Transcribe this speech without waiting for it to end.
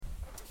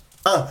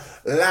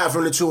Live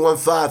from the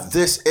 215.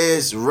 This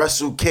is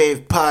Wrestle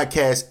Cave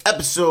Podcast,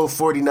 episode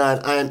 49.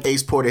 I am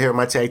Ace Porter here,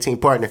 my tag team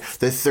partner,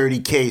 the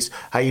 30 Case.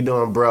 How you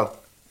doing, bro?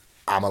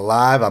 I'm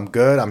alive. I'm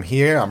good. I'm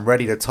here. I'm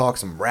ready to talk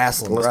some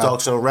wrestling. Let's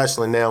talk some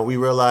wrestling now. We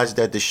realized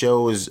that the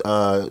show is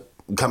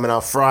coming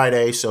out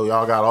Friday, so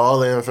y'all got all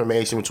the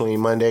information between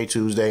Monday,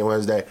 Tuesday,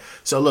 Wednesday.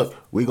 So look,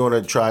 we're going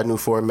to try a new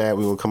format.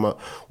 We're going to come up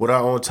with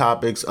our own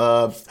topics,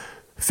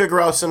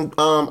 figure out some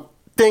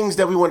things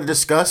that we want to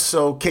discuss.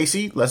 So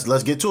Casey,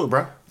 let's get to it,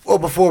 bro. Well,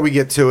 before we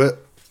get to it,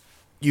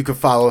 you can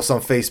follow us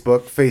on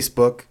Facebook,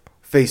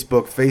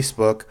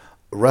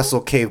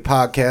 Wrestle Cave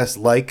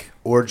Podcast,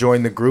 or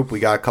join the group. We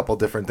got a couple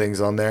different things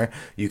on there.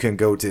 You can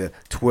go to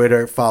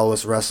Twitter, follow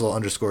us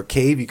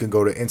Wrestle_Cave. You can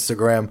go to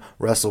Instagram,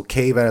 Wrestle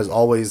Cave, and as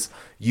always,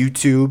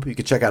 YouTube. You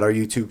can check out our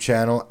YouTube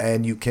channel,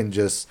 and you can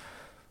just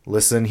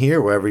listen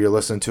here wherever you're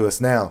listening to us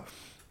now.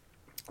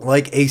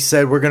 Like Ace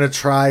said, we're going to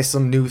try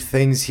some new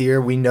things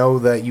here. We know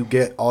that you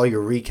get all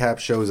your recap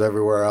shows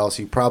everywhere else.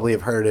 You probably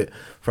have heard it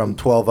from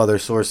 12 other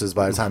sources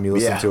by the time you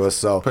listen to us.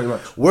 So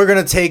we're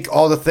going to take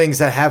all the things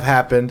that have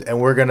happened and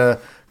we're going to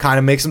kind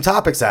of make some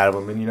topics out of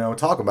them and,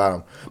 talk about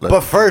them. But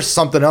first,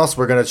 something else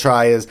we're going to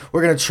try is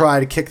we're going to try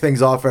to kick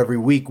things off every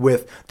week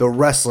with the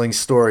wrestling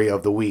story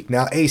of the week.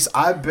 Now, Ace,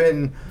 I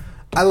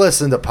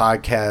listen to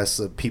podcasts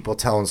of people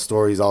telling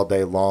stories all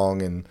day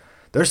long, and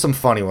there's some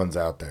funny ones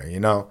out there,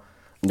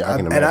 Yeah,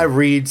 and I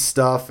read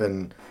stuff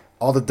and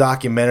all the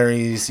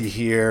documentaries you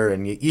hear,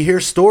 and you hear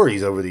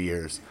stories over the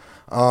years.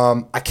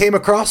 I came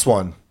across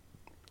one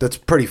that's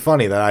pretty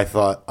funny that I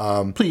thought.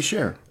 Please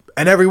share.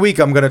 And every week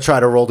I'm going to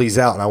try to roll these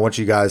out, and I want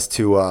you guys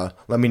to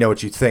let me know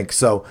what you think.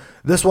 So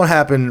this one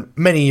happened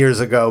many years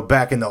ago,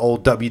 back in the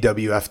old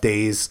WWF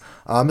days.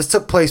 This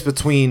took place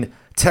between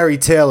Terry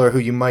Taylor, who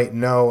you might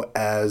know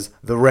as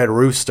the Red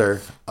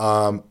Rooster,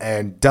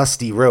 and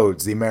Dusty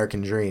Rhodes, the American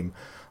Dream.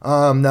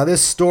 Now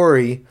this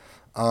story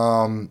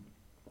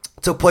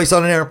took place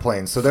on an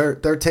airplane, so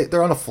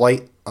they're on a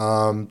flight.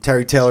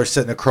 Terry Taylor's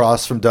sitting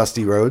across from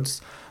Dusty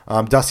Rhodes.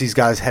 Dusty's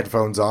got his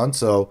headphones on,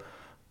 so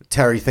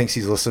Terry thinks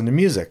he's listening to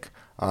music.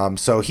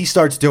 So he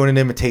starts doing an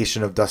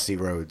imitation of Dusty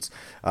Rhodes,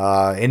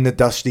 in the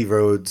Dusty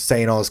Rhodes,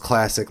 saying all his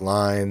classic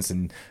lines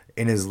and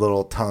in his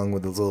little tongue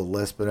with his little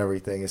lisp and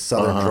everything, his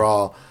southern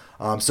drawl.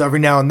 So every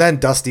now and then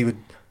Dusty would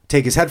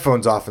take his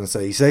headphones off and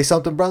say, "You say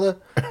something, brother?"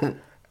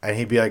 And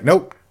he'd be like,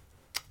 "Nope,"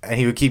 and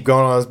he would keep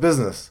going on his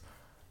business.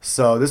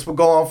 So this would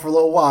go on for a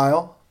little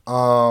while.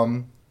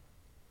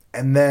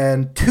 And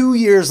then 2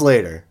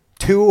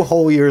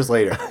 whole years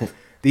later,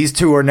 these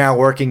two are now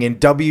working in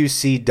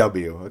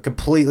WCW, a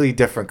completely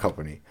different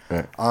company.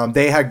 Right.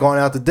 They had gone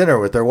out to dinner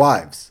with their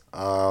wives.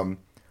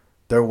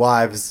 Their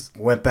wives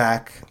went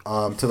back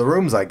to the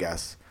rooms, I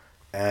guess.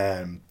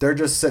 And they're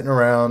just sitting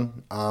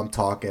around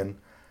talking.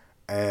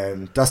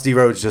 And Dusty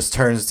Rhodes just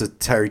turns to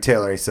Terry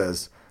Taylor and he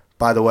says,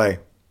 "By the way,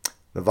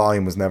 the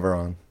volume was never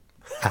on."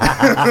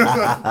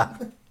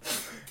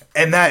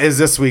 And that is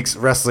this week's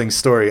wrestling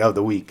story of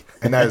the week.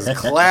 And that is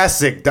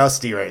classic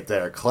Dusty right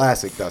there.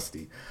 Classic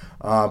Dusty.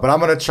 But I'm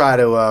going to try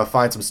to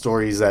find some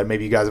stories that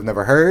maybe you guys have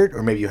never heard,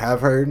 or maybe you have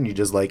heard and you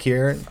just like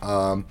hearing.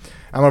 I'm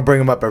going to bring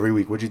them up every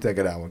week. What'd you think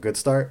of that one? Good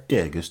start?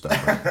 Yeah, good start.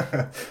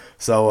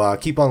 So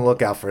keep on the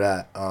lookout for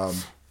that.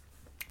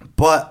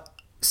 But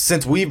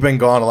since we've been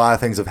gone, a lot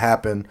of things have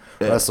happened.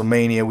 Yeah.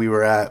 WrestleMania, we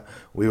were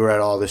at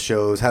all the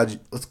shows.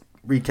 Let's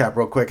recap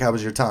real quick. How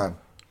was your time?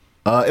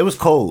 It was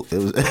cold. It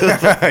was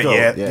cold.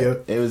 Yeah.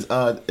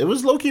 It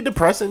was low key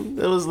depressing.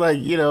 It was like,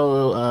 it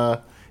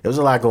was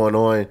a lot going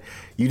on.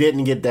 You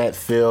didn't get that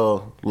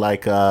feel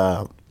like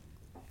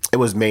it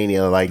was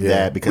Mania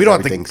that, because we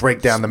don't have to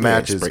break down the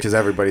matches because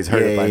everybody's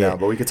heard it by now.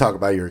 But we could talk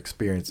about your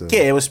experiences.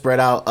 Yeah, it was spread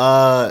out.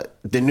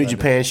 The New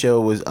Japan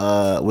show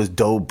was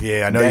dope.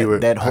 Yeah, I know you were.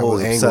 That whole I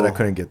was upset I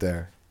couldn't get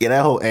there. Yeah,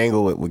 that whole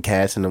angle with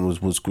Cass and them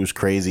was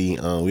crazy.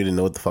 We didn't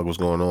know what the fuck was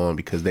going on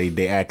because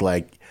they act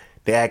like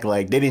they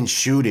didn't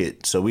shoot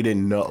it, so we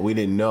didn't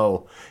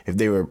know if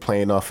they were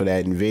playing off of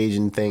that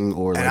invasion thing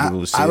or like it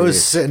was serious. I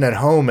was sitting at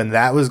home and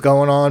that was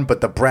going on, but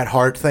the Bret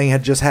Hart thing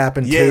had just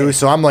happened too.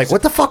 So I'm like,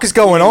 what the fuck is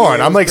going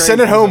on? I'm like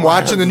sitting at home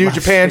watching the New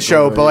Japan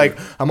show, but like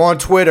I'm on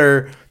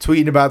Twitter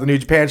tweeting about the New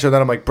Japan show. And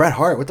then I'm like, Bret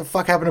Hart, what the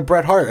fuck happened to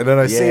Bret Hart? And then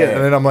I see it,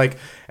 and then I'm like,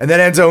 and then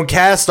Enzo and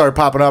Cass started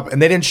popping up,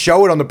 and they didn't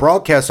show it on the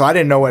broadcast, so I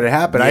didn't know what had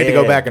happened. I had to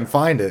go back and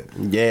find it.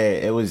 Yeah,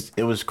 it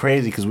was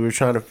crazy because we were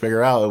trying to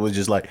figure out. It was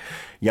just like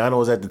Yano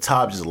was at the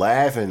top just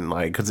laughing,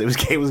 like, because it was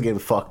getting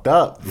fucked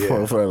up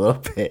for a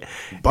little bit.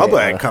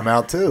 Bubba had come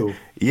out too.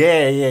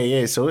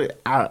 Yeah. So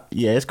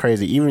it's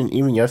crazy.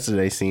 Even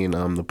yesterday, seeing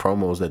the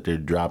promos that they're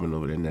dropping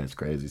over there, that's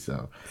crazy.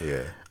 So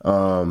yeah.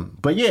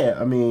 But yeah,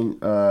 I mean,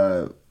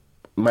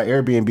 my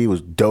Airbnb was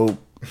dope.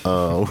 Shout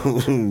out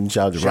to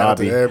Robbie. Shout out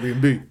to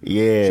Airbnb.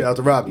 Yeah. Shout out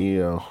to Robbie.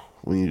 It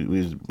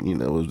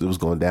was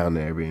going down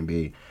to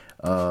Airbnb.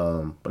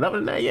 But other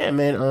than that, yeah,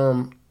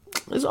 man.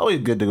 It's always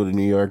good to go to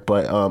New York,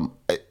 but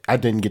I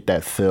didn't get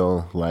that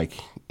feel like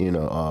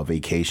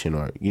vacation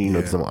or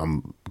because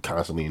I'm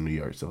constantly in New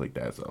York, stuff like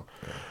that. So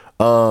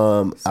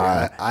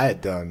I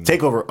had done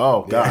Takeover.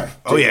 Oh God.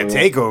 Oh yeah,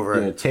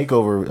 Takeover. Yeah,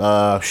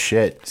 Takeover.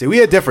 Shit. See, we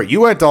had different.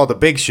 You went to all the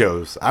big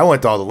shows. I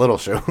went to all the little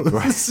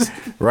shows.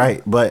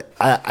 Right, but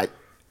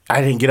I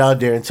didn't get out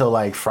there until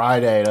like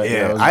Friday.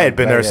 Yeah, I had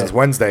been there since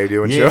Wednesday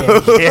doing Yeah,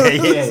 shows.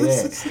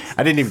 yeah.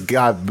 I didn't even.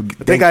 God,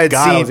 I think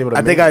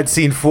I had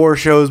seen 4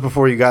 shows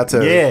before you got to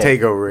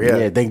Takeover.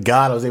 Yeah, thank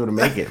God I was able to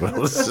make it. But it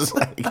was just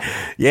like,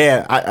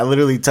 I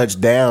literally touched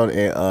down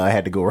and I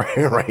had to go right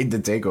to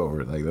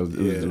Takeover. Like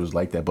it was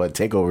like that. But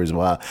Takeover is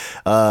wild,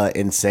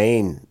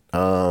 insane.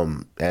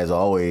 As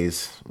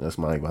always, that's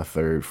my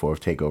 3rd, 4th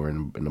Takeover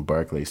in the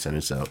Barclays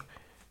Center. So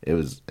it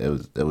was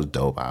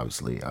dope.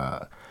 Obviously,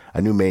 I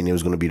knew Mania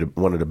was going to be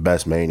one of the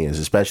best Manias,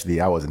 especially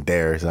I wasn't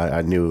there, so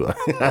I knew.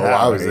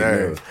 I was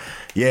there.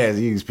 Yeah,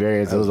 the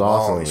experience. It was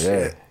awesome.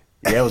 Yeah,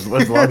 it was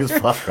long as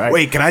fuck, right?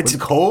 Wait, can I? Was it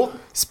cold?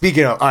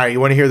 Speaking of, all right, you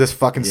want to hear this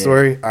fucking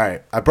story? All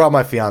right, I brought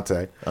my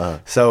fiance.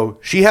 So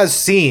she has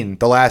seen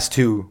the last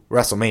 2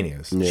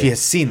 WrestleManias. Yeah. She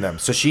has seen them.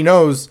 So she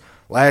knows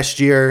last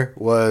year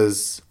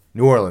was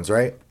New Orleans,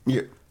 right?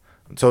 Yeah.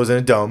 So it was in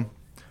a dome.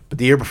 But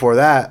the year before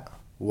that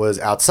was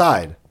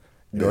outside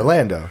in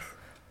Orlando.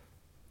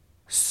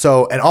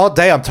 So, and all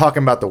day I'm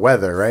talking about the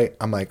weather, right?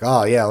 I'm like,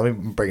 oh, yeah, let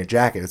me bring a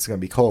jacket. It's going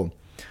to be cold.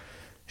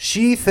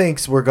 She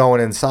thinks we're going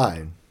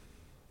inside.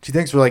 She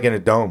thinks we're like in a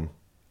dome.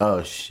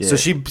 Oh, shit. So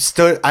she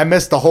stood, I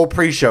missed the whole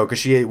pre-show because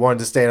she wanted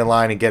to stand in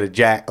line and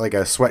get like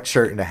a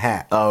sweatshirt and a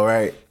hat. Oh,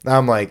 right.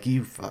 I'm like,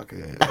 you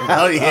fucking.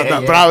 Oh, yeah.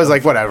 But I was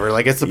like, whatever.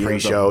 Like, it's the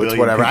pre-show. It's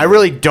whatever. I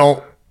really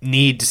don't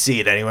need to see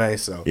it anyway.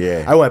 So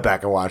I went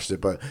back and watched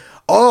it. But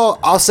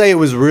I'll say it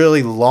was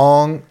really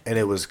long and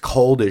it was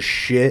cold as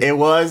shit. It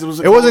was.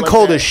 It wasn't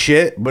cold as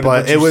shit,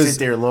 but it was. Sit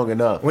there long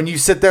enough. When you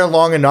sit there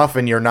long enough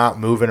and you're not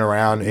moving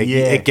around,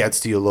 it gets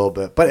to you a little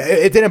bit. But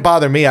it didn't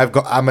bother me.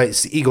 I'm a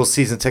Eagles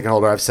season ticket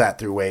holder. I've sat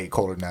through way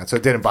colder than that, so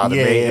it didn't bother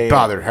me. It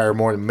bothered her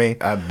more than me.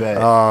 I bet.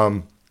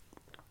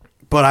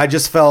 But I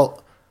just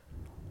felt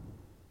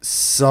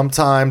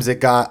sometimes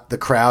the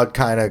crowd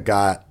kind of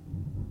got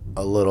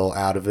a little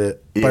out of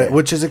it, but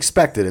which is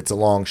expected. It's a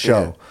long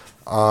show.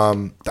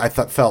 I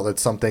felt that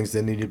some things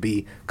didn't need to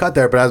be cut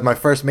there, but as my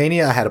first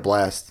Mania, I had a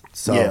blast.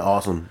 So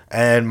awesome.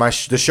 And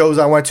the shows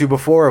I went to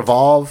before,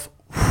 Evolve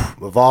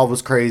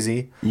was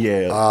crazy.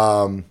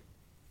 Yeah.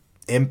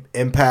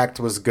 Impact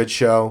was a good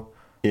show.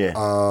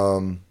 Yeah.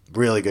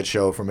 Really good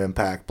show from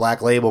Impact.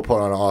 Black Label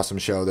put on an awesome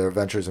show. Their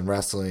Adventures in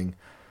Wrestling.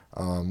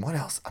 What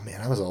else? I mean,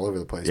 I was all over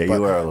the place. Yeah, but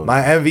you were all over.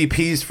 My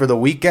MVPs for the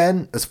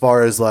weekend, as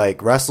far as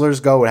like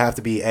wrestlers go, would have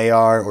to be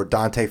AR or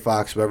Dante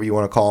Fox, whatever you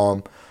want to call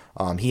him.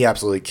 He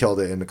absolutely killed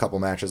it in a couple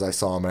matches I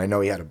saw him, and I know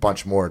he had a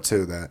bunch more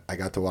too that I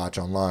got to watch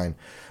online.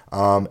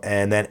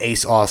 And then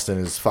Ace Austin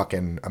is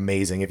fucking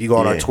amazing. If you go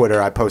on our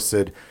Twitter, I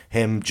posted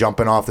him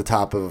jumping off the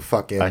top of a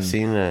fucking. I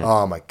seen that.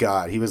 Oh my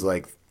god, he was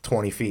like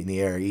 20 feet in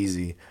the air,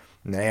 easy.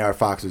 And AR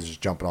Fox was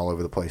just jumping all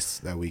over the place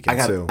that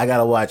weekend too. I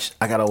gotta watch.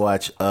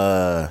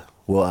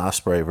 Will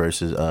Ospreay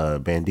versus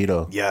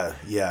Bandito. Yeah.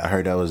 I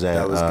heard that was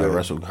at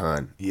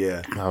WrestleCon.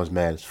 Yeah. I was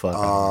mad as fuck.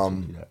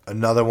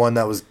 Another one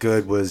that was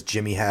good was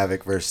Jimmy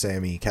Havoc versus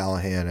Sami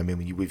Callihan. I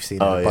mean, we've seen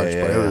it a bunch,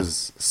 but it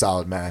was a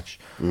solid match.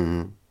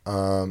 Mm-hmm.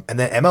 And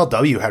then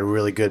MLW had a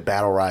really good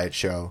Battle Riot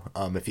show.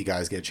 If you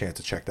guys get a chance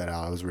to check that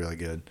out, it was really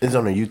good. It's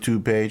on a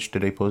YouTube page.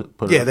 Did they put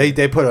Yeah,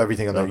 they put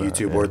everything on their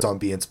YouTube, or it's on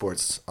beIN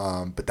Sports.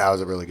 But that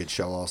was a really good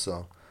show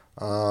also.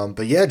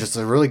 But yeah, just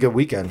a really good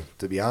weekend,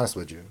 to be honest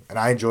with you. And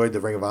I enjoyed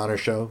the Ring of Honor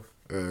show.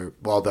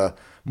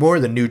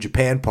 The New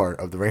Japan part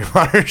of the Ring of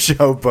Honor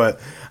show, but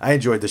I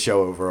enjoyed the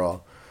show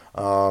overall.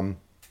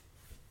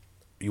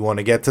 You want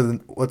to get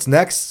to what's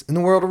next in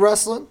the world of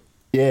wrestling?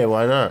 Yeah,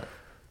 why not?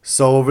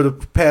 So over the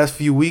past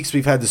few weeks,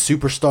 we've had the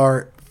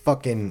Superstar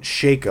fucking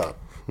shakeup.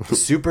 The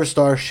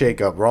Superstar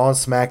shakeup. Raw and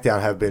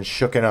SmackDown have been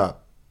shooken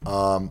up.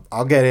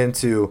 I'll get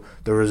into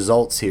the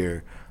results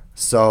here.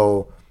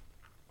 So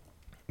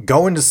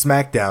going to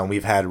SmackDown,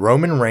 we've had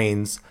Roman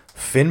Reigns,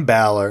 Finn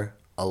Balor,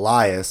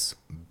 Elias,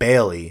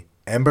 Bayley,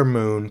 Ember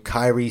Moon,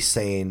 Kairi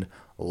Sane,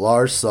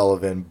 Lars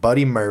Sullivan,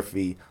 Buddy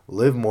Murphy,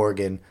 Liv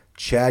Morgan,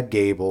 Chad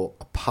Gable,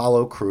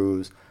 Apollo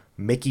Crews,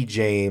 Mickie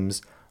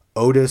James,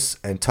 Otis,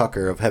 and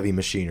Tucker of Heavy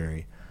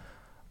Machinery.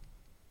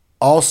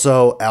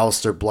 Also,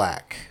 Aleister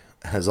Black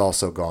has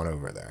also gone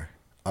over there.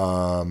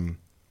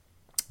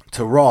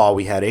 To Raw,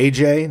 we had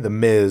AJ, The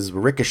Miz,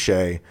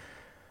 Ricochet,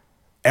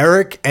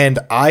 Eric and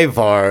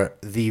Ivar,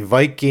 the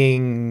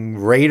Viking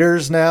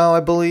Raiders now,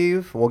 I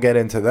believe. We'll get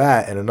into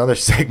that in another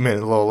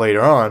segment a little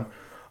later on.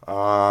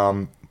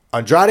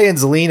 Andrade and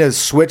Zelina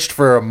switched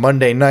for a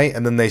Monday night,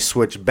 and then they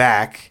switched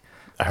back.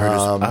 I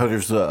heard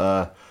there's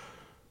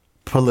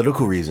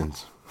political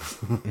reasons.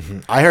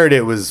 I heard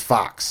it was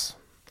Fox.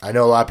 I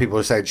know a lot of people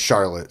are saying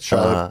Charlotte.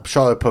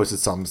 Charlotte posted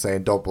something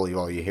saying, "Don't believe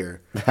all you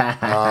hear."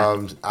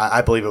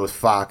 I believe it was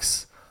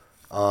Fox.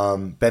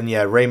 Then you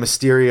had Rey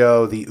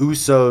Mysterio, the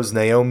Usos,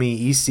 Naomi,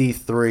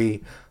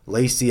 EC3,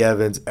 Lacey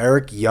Evans,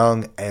 Eric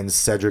Young, and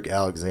Cedric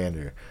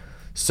Alexander.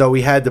 So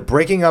we had the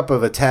breaking up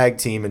of a tag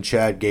team in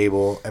Chad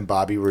Gable and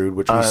Bobby Roode,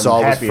 which we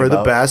saw was for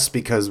the best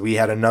because we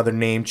had another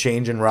name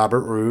change in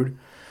Robert Roode.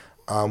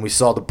 We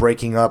saw the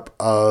breaking up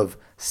of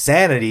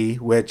Sanity,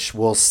 which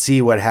we'll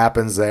see what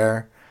happens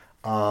there.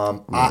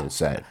 It's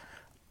sad.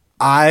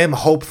 I'm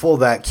hopeful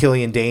that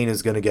Killian Dane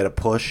is going to get a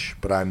push,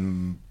 but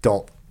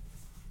don't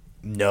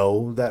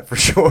know that for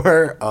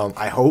sure.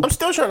 I hope. I'm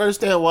still trying to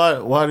understand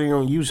why they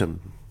don't use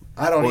him.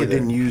 I don't Or either.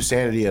 didn't use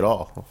Sanity at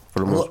all for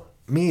the most.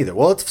 Me either.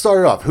 Well, let's start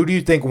it off. Who do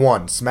you think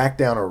won,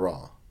 SmackDown or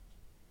Raw?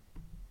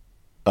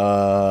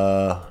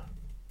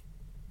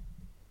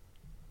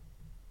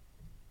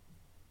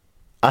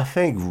 I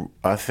think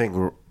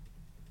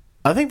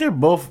they're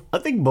both. I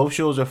think both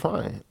shows are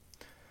fine.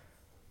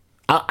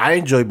 I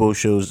enjoy both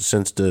shows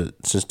since the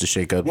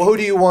shakeup. Well, who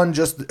do you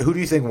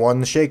think won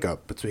the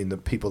shakeup between the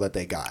people that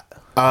they got?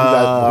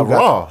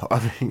 Raw.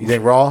 I mean, You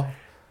think Raw?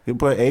 you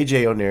put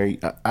AJ on there.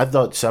 I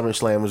thought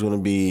SummerSlam was going to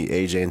be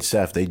AJ and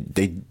Seth.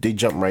 They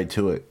jumped right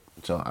to it.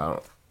 So I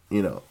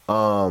don't,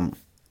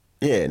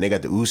 yeah. And they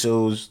got the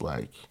Usos.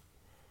 Like,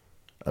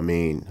 I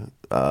mean,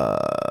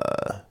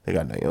 they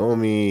got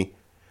Naomi.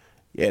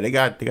 Yeah, they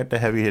got the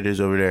heavy hitters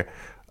over there.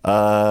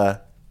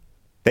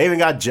 They even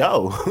got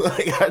Joe.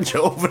 They got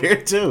Joe over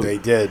there too. They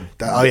did.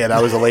 Oh yeah,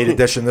 that was a late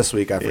addition this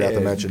week. I forgot to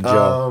mention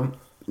Joe.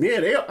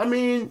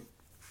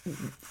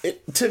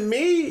 To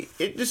me,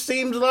 it just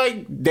seems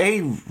like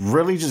they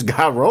really just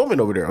got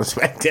Roman over there on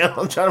SmackDown.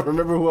 I'm trying to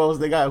remember who else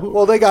they got.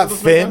 Well, they got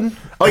Finn.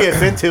 Oh yeah,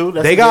 Finn too.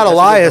 They got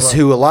Elias,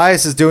 who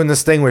Elias is doing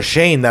this thing with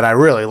Shane that I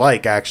really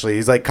like. Actually,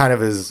 he's like kind of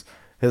his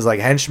like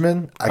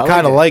henchman. I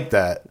kind of like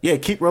that. Yeah,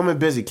 keep Roman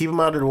busy. Keep him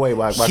out of the way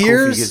while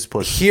Kofi gets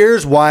pushed.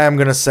 Here's why I'm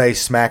gonna say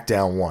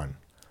SmackDown won.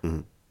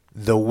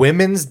 The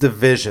women's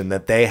division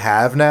that they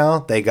have now,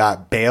 they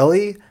got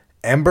Bayley,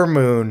 Ember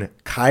Moon,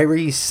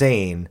 Kairi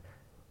Sane.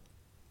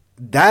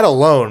 That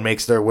alone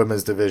makes their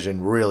women's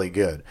division really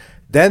good.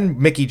 Then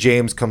Mickey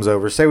James comes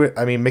over.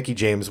 Mickey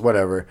James,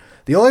 whatever.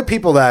 The only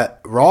people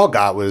that Raw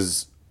got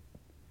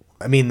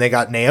they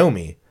got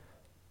Naomi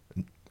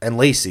and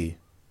Lacey.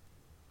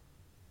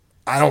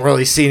 I don't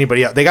really see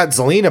anybody else. They got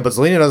Zelina, but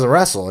Zelina doesn't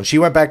wrestle, and she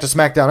went back to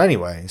SmackDown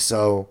anyway.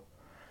 So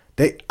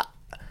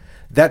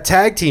that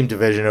tag team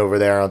division over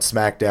there on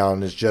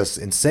SmackDown is just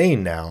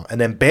insane now. And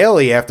then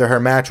Bayley, after her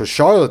match with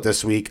Charlotte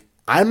this week,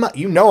 I'm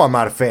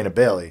not a fan of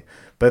Bayley.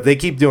 But if they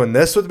keep doing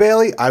this with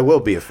Bayley, I will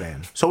be a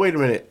fan. So wait a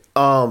minute.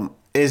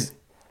 Is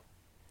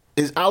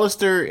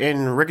Alistair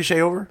and Ricochet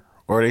over,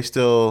 or are they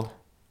still?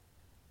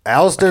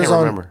 Alistair's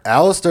on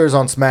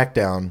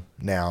SmackDown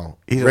now.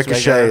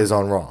 Ricochet is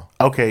on Raw.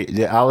 Okay,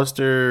 did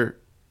Alistair?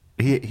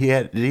 Did he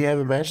have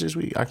a match this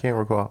week? I can't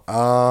recall.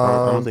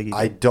 I don't think he did.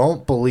 I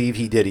don't believe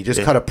he did. He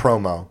just cut a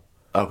promo.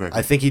 Okay.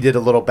 I think he did a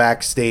little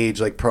backstage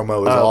promo.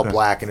 It was all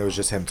black and it was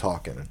just him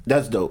talking.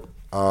 That's dope.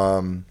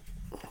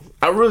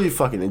 I really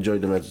fucking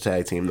enjoyed them as a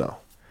tag team though.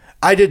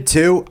 I did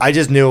too. I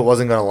just knew it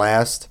wasn't going to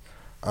last.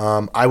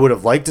 I would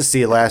have liked to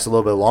see it last a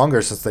little bit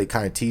longer since they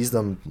kind of teased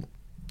them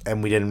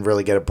and we didn't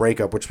really get a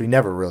breakup, which we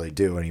never really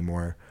do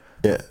anymore.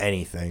 Yeah.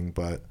 Anything,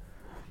 but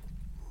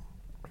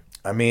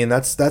I mean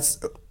that's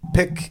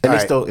pick. And they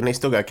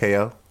still got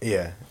KO.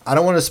 Yeah, I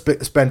don't want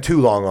to spend too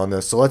long on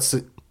this, so let's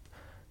see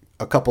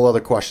a couple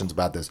other questions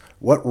about this.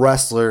 What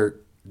wrestler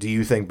do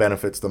you think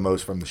benefits the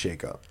most from the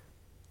shakeup?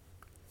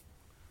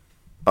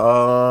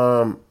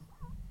 I'll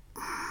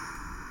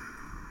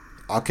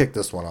kick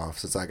this one off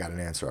since I got an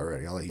answer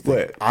already. I'll let you think.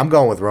 Wait. I'm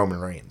going with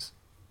Roman Reigns.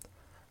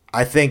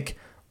 I think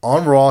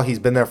on Raw he's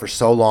been there for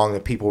so long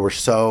that people were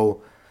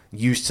so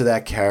used to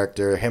that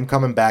character. Him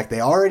coming back,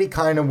 they already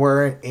kind of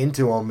were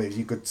into him. If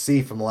you could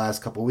see from the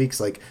last couple of weeks,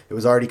 it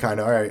was already kind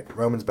of all right.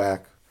 Roman's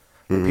back.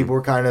 Mm-hmm. People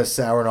were kind of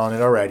souring on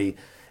it already.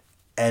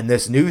 And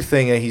this new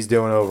thing that he's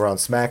doing over on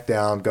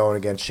SmackDown, going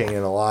against Shane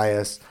and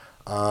Elias,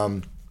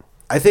 I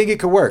think it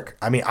could work.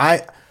 I mean,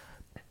 I've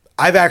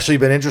actually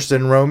been interested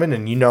in Roman,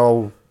 and in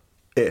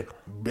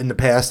the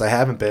past I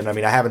haven't been. I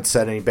mean, I haven't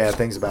said any bad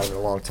things about him in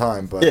a long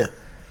time, but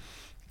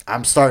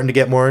I'm starting to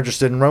get more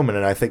interested in Roman,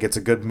 and I think it's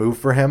a good move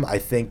for him. I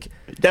think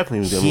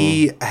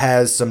he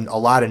has a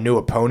lot of new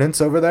opponents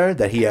over there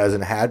that he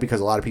hasn't had because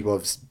a lot of people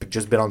have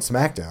just been on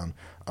SmackDown.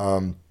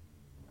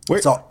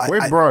 Where's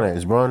Braun at?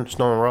 Is Braun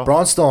still on Raw?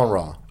 Braun's still on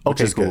Raw.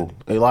 Okay, cool.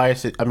 Good.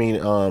 Lars is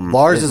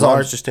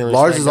on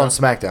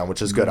SmackDown,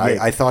 which is good. Yeah.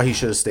 I thought he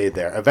should have stayed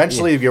there.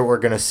 Eventually, we're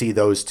going to see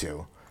those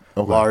two,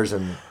 Lars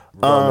and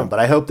Roman, but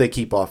I hope they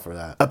keep off for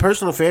that. A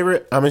personal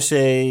favorite, I'm going to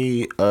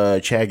say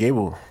Chad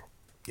Gable.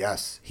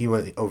 Yes, he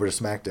went over to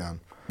SmackDown.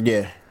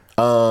 Yeah.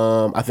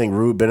 I think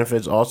Rude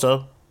benefits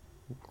also.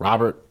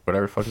 Robert,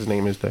 whatever the fuck his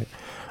name is today.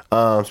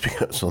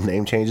 So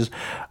name changes.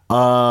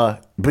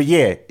 But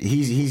yeah,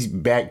 he's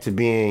back to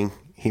being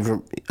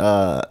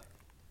that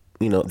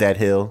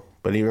heel,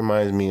 but he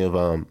reminds me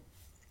of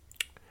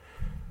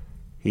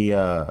he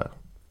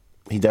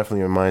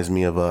definitely reminds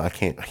me of I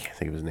can't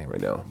think of his name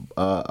right now.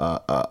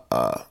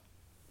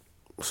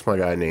 What's my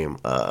guy name?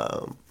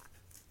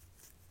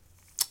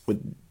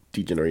 With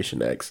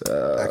D-Generation X.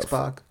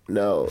 X-Pac?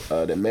 No,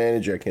 the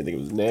manager, I can't think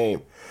of his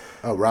name.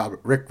 Oh,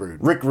 Rick Rude.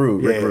 Rick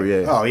Rude,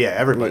 yeah. Oh, yeah,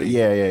 everybody.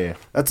 Yeah.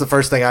 That's the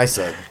first thing I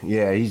said.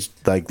 Yeah, he's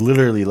like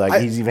literally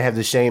like he's even have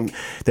the same.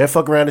 They're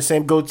fucking around the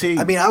same goatee.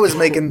 I mean, I was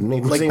making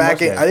like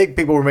back in. mustache. I think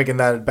people were making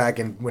that back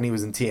in when he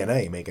was in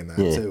TNA, making that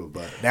too.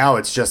 But now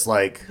it's just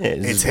like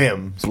it's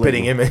him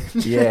spitting image.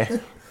 Yeah.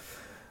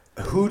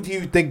 Who do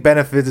you think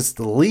benefits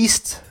the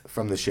least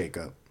from the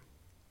shakeup?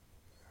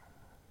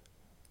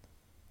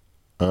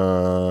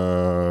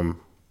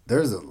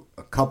 There's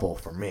a couple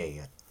for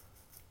me.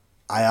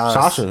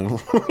 Sasha.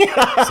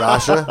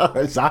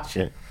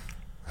 Sasha.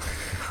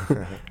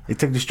 They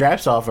took the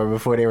straps off her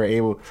before they were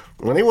able.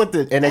 When they went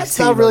to NXT, That's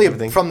not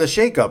really from the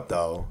shakeup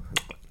though.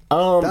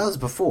 That was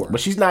before. But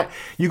she's not.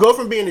 You go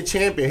from being the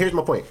champion. Here's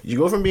my point. You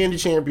go from being the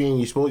champion.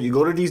 You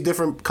go to these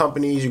different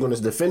companies. You're going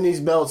to defend these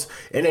belts.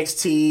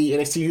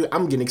 NXT.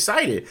 I'm getting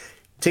excited.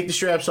 Take the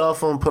straps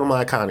off them. Put them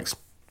on Iconics.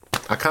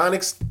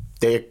 Iconics.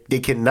 They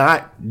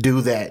cannot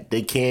do that.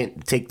 They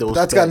can't take those.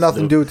 That's got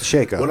nothing to do with the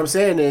shakeup. What I'm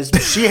saying is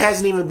she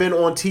hasn't even been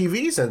on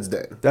TV since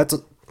then.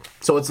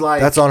 So it's like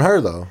that's on her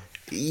though.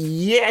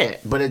 Yeah,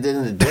 but at the end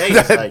of the day,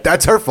 it's like,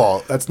 that's her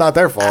fault. That's not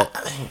their fault.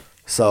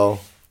 So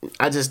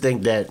I just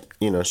think that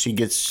she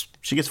gets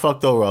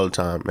fucked over all the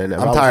time, and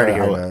I'm tired of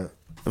hearing that.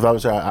 If I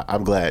was her,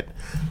 I'm glad.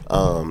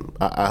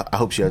 I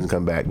hope she doesn't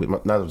come back.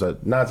 But nine times out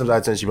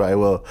of 10, she probably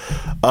will.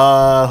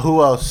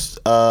 Who else?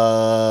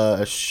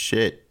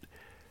 Shit.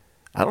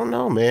 I don't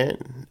know,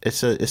 man.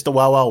 It's the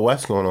Wild Wild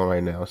West going on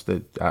right now. It's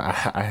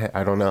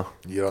I don't know.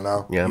 You don't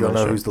know? Yeah, you don't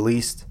know who's the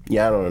least?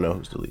 Yeah, I don't know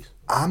who's the least.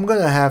 I'm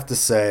gonna have to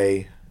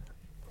say,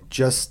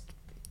 just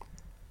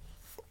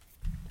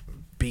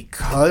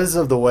because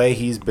of the way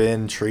he's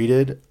been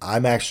treated,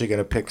 I'm actually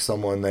gonna pick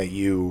someone that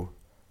you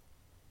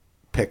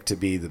pick to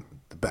be the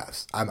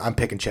best. I'm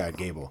picking Chad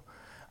Gable.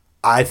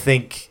 I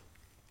think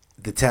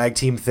the tag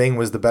team thing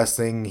was the best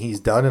thing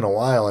he's done in a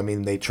while. I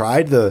mean, they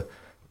tried the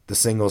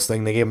singles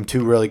thing. They gave him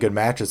 2 really good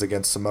matches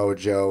against Samoa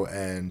Joe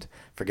and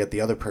forget the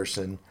other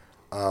person.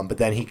 But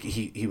then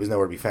he was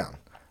nowhere to be found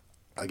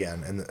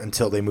again, and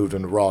until they moved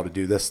him to Raw to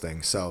do this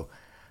thing. So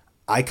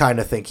I kind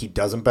of think he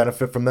doesn't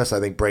benefit from this.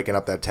 I think breaking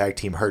up that tag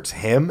team hurts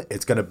him.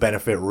 It's going to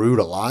benefit Rude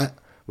a lot.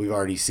 We've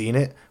already seen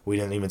it. We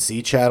didn't even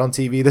see Chad on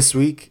TV this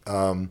week.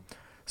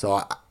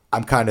 So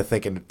I'm kind of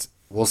thinking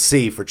we'll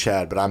see for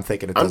Chad, but I'm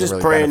thinking it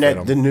doesn't really benefit him.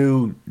 I'm just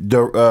praying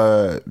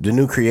that the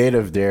new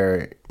creative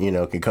there,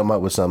 can come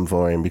up with something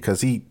for him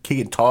because he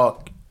can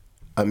talk.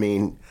 I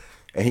mean,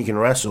 and he can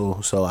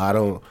wrestle. So I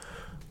don't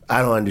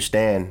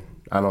understand.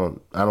 I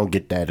don't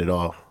get that at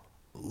all.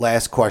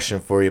 Last question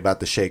for you about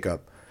the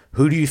shakeup.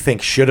 Who do you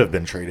think should have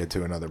been traded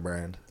to another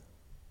brand?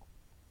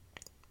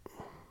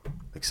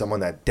 Like someone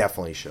that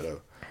definitely should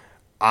have.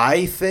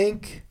 I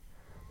think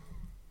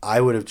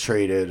I would have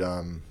traded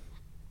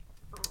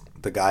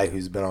the guy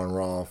who's been on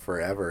Raw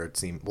forever. It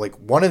seemed like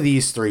one of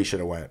these 3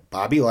 should have went: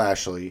 Bobby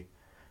Lashley,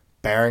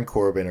 Baron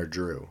Corbin, or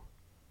Drew.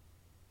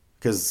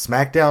 Because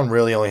SmackDown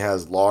really only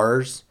has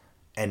Lars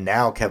and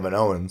now Kevin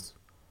Owens.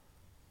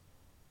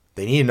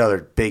 They need another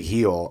big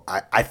heel.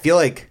 I feel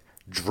like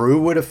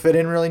Drew would have fit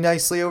in really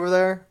nicely over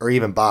there, or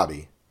even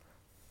Bobby.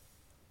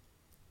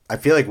 I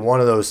feel like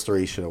one of those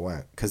 3 should have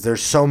went because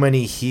there's so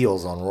many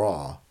heels on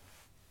Raw.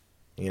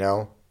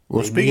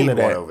 Well, speaking of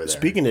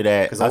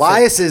that, because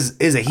Elias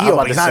is a heel,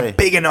 but he's not a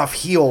big enough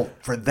heel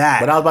for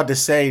that. But I was about to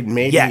say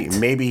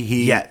maybe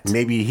he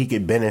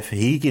could benefit.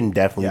 He can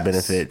definitely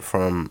benefit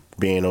from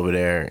being over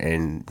there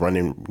and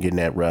getting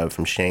that rub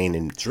from Shane.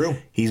 And true,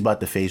 he's about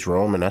to face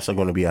Roman. That's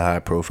going to be a high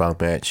profile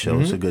match, so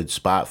it's a good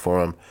spot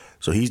for him.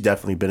 So he's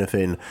definitely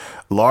benefiting.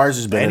 Lars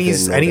is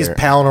benefiting, and he's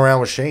palling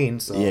around with Shane.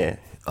 So. Yeah.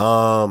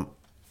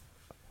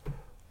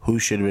 Who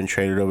should have been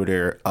traded over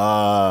there?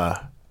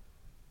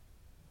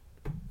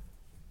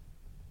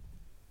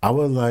 I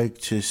would like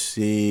to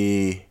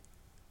see.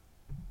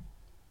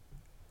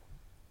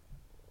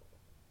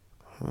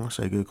 That's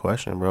a good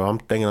question, bro. I'm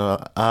thinking.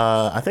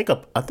 I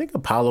think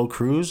Apollo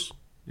Crews.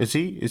 Is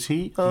he?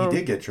 He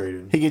did get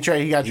traded. He got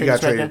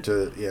traded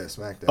to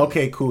SmackDown.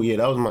 Okay, cool. Yeah,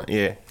 that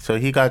was So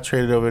he got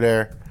traded over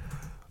there.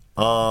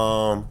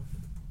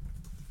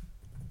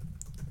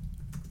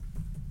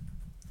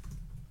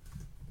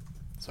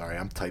 Sorry,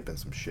 I'm typing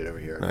some shit over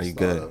here. No, you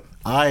good.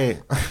 I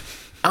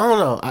don't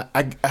know.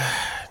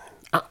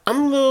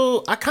 I'm a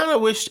little. I kind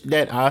of wish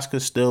that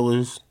Asuka still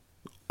was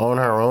on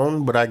her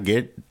own, but I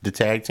get the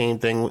tag team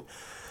thing.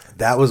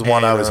 That was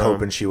one I was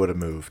hoping she would have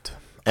moved.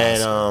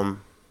 And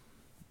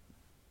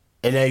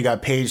now you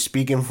got Paige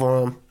speaking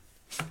for him.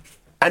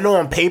 I know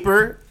on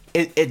paper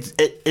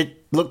it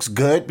looks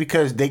good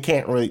because they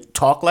can't really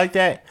talk like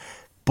that,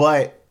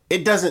 but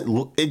it doesn't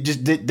look. It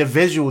just the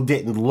visual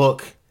didn't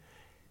look.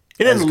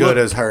 It didn't as good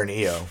as her and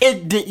Io.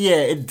 It did.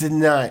 Yeah, it did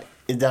not.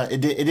 It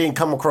didn't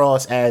come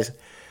across as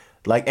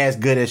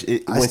good as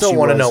it. I still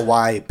want to know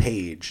why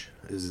Paige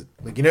is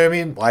like. You know what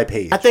I mean? Why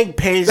Paige? I think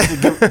Paige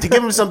to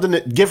give him something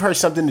to give her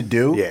something to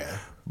do. Yeah,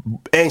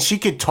 and she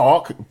could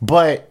talk,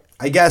 but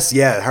I guess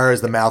her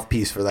as the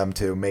mouthpiece for them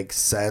too makes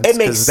sense. It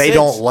makes sense. They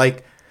don't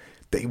like.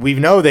 we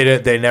know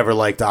they never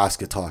liked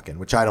Asuka talking,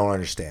 which I don't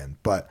understand.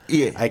 But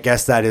Yeah. I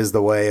guess that is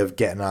the way of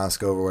getting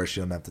Asuka over where she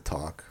don't have to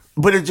talk.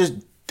 But it just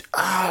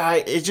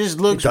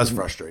looks. It does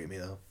frustrate me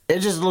though. It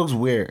just looks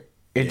weird.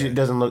 It just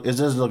doesn't look. It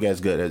doesn't look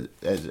as good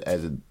as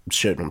it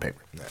should on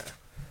paper.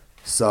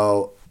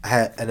 So,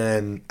 and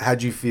then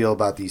how'd you feel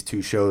about these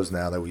two shows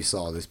now that we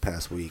saw this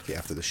past week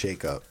after the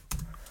shakeup?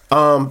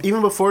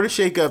 Even before the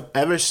shakeup,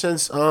 ever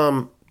since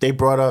they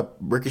brought up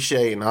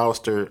Ricochet and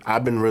Alistair,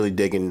 I've been really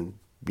digging,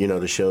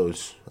 the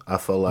shows. I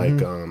feel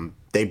like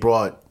they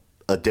brought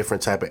a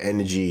different type of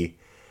energy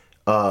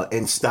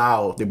and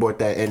style. They brought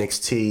that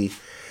NXT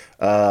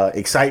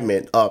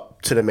excitement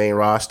up to the main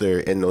roster,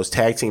 and those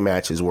tag team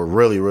matches were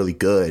really, really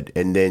good.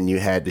 And then you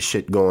had the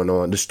shit going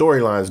on, the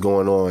storylines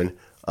going on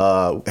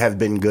have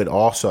been good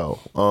also.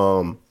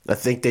 I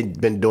think they've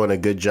been doing a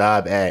good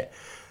job at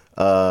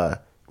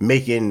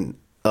making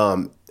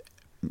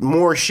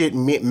more shit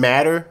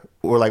matter,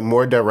 or like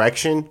more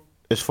direction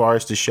as far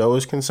as the show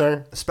is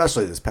concerned,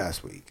 Especially this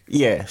past week.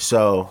 yeah.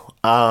 So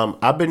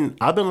I've been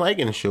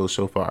liking the show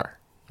so far.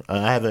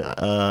 I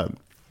haven't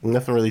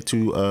nothing really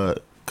to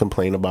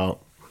complain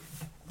about.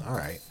 All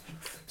right.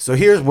 So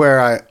here's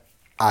where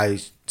I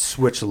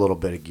switch a little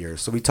bit of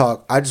gears. So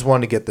I just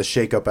wanted to get the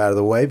shakeup out of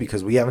the way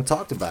because we haven't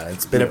talked about it.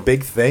 It's been a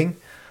big thing.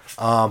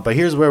 But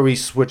here's where we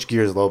switch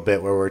gears a little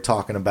bit, where we're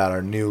talking about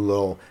our new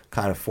little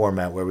kind of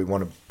format where we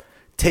want to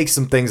take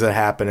some things that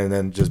happen and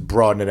then just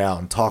broaden it out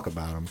and talk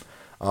about them.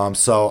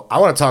 So I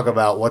want to talk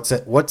about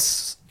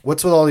what's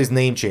with all these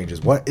name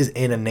changes. What is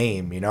in a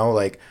name?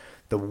 Like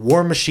the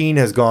War Machine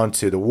has gone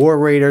to the War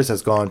Raiders,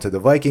 has gone to the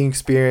Viking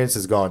Experience,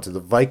 has gone to the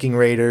Viking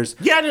Raiders.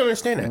 Yeah, I didn't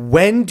understand that.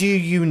 When do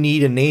you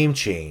need a name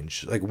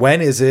change? Like,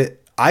 when is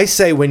it? I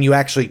say when you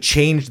actually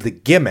change the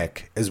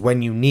gimmick is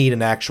when you need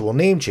an actual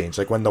name change.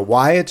 Like when the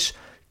Wyatts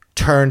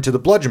turned to the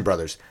Bludgeon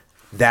Brothers,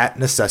 that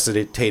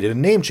necessitated a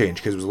name change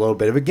because it was a little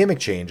bit of a gimmick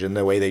change in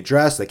the way they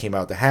dressed. They came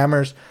out with the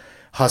hammers.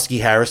 Husky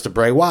Harris to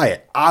Bray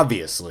Wyatt,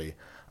 obviously.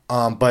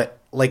 But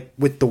like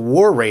with the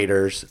War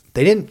Raiders,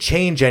 they didn't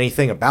change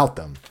anything about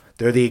them.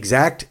 They're the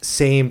exact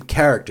same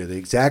character, the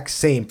exact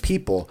same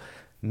people.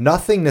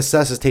 Nothing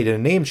necessitated a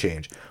name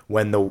change.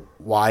 When the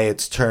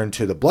Wyatts turned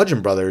to the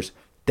Bludgeon Brothers,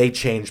 they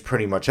changed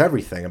pretty much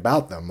everything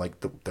about them, like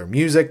their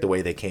music, the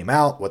way they came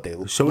out, what they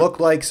look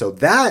like. So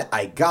that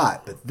I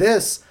got, but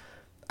this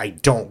I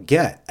don't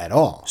get at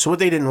all. So what,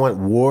 they didn't want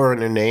war in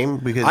their name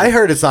because I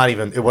heard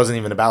it wasn't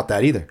even about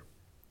that either.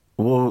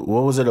 What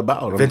was it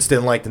about? Vince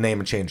didn't like the name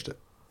and changed it.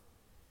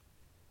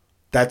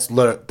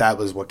 That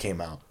was what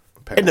came out.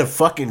 And the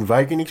fucking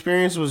Viking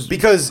Experience was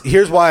Because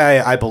here's why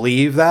I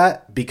believe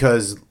that.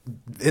 Because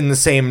in the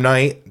same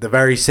night, the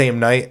very same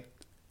night,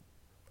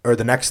 or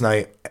the next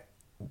night,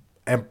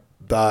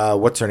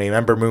 what's her name?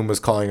 Ember Moon was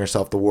calling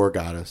herself the War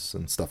Goddess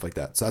and stuff like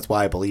that. So that's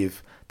why I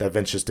believe that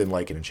Vince just didn't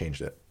like it and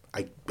changed it.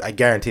 I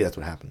guarantee that's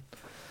what happened.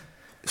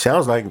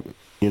 Sounds like,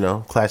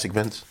 classic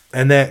Vince.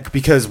 And then,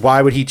 because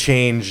why would he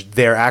change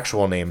their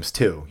actual names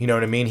too? You know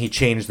what I mean? He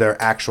changed their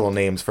actual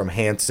names from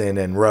Hanson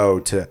and Rowe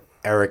to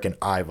Eric and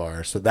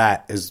Ivar. So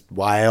that is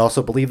why I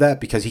also believe that,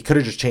 because he could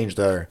have just changed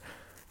the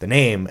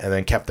name and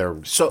then kept their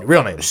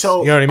real names.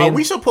 So you know what I mean? Are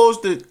we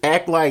supposed to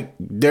act like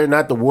they're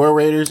not the War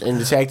Raiders and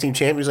the tag team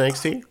champions of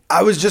NXT?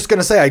 I was just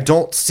gonna say I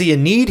don't see a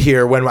need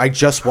here when I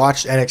just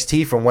watched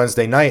NXT from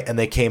Wednesday night and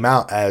they came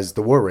out as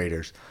the War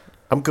Raiders.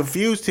 I'm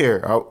confused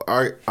here.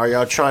 Are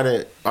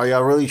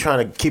y'all really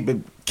trying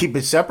to keep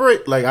it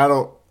separate? Like I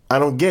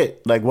don't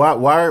get, like, why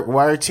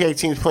are tag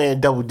teams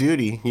playing double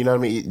duty? You know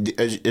what I mean?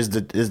 Is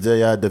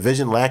the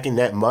division lacking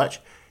that much?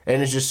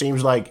 And it just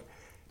seems like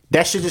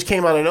that shit just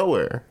came out of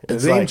nowhere.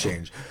 It's Name like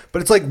change,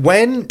 but it's like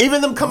when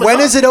even them coming. When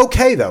up, is it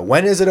okay though?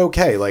 When is it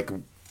okay? Like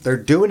they're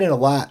doing it a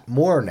lot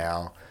more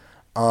now.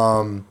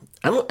 I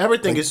don't ever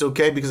think it's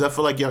okay because I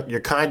feel like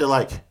you're kind of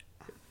like,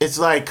 it's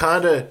like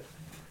kind of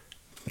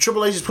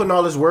Triple H is putting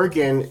all this work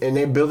in and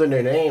they're building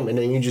their name and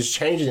then you just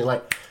changing it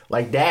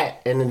like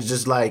that, and it's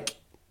just like,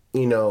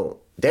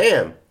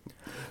 damn.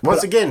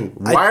 Once again,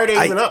 why are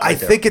they even up? I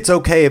think it's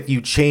okay if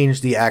you change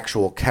the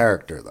actual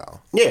character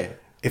though. Yeah.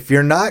 If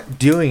you're not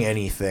doing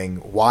anything,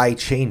 why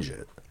change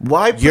it?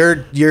 Why?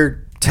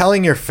 You're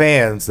telling your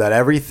fans that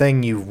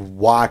everything you've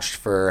watched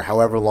for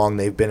however long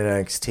they've been in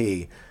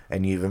NXT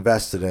and you've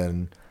invested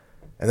in,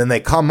 and then they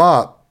come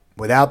up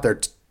without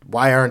their.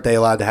 Why aren't they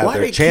allowed to have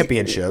their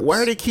championships? Why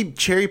do they keep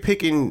cherry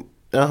picking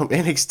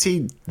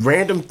NXT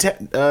random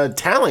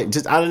talent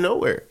just out of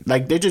nowhere?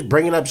 Like they're just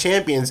bringing up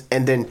champions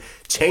and then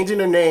changing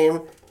their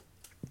name,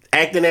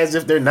 acting as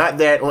if they're not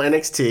that on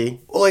NXT.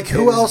 Well, like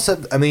who else?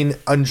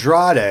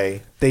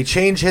 Andrade. They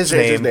changed his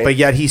name, but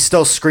yet he's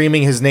still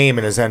screaming his name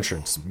in his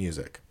entrance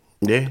music.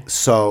 Yeah.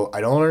 So I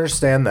don't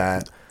understand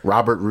that.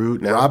 Robert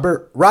Roode. Now.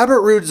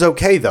 Robert Roode's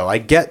okay though. I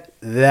get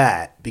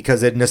that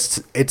because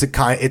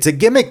it's a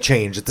gimmick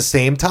change at the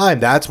same time.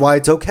 That's why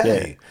it's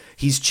okay. Yeah.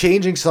 He's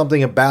changing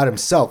something about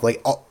himself.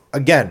 Like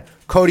again,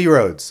 Cody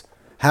Rhodes.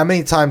 How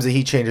many times did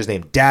he change his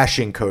name?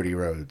 Dashing Cody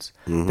Rhodes.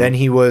 Mm-hmm. Then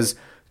he was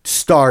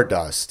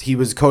Stardust. He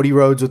was Cody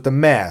Rhodes with the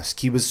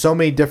mask. He was so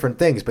many different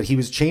things, but he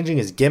was changing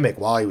his gimmick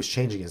while he was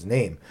changing his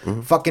name.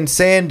 Fucking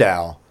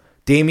Sandow,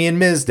 Damian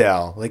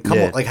Mizdow. Like, come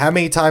on. Like, how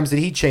many times did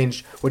he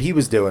change what he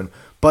was doing?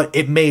 But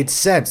it made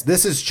sense.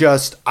 This is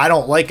just, I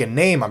don't like a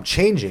name, I'm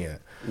changing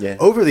it. Yeah.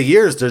 Over the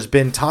years, there's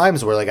been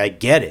times where, like, I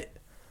get it.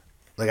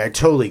 Like, I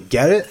totally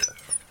get it.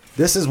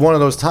 This is one of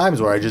those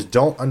times where I just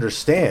don't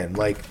understand.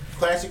 Like,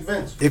 Classic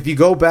Vince. if you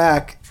go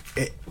back,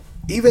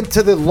 even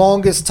to the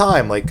longest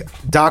time, like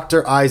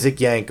Dr. Isaac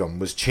Yankem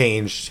was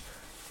changed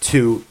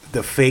to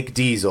the fake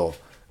Diesel,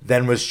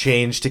 then was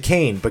changed to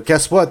Kane. But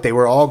guess what? They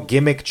were all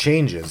gimmick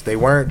changes. They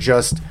weren't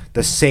just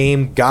the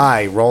same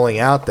guy rolling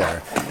out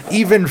there.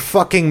 Even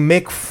fucking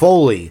Mick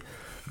Foley,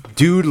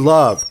 Dude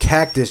Love,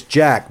 Cactus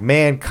Jack,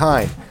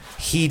 Mankind,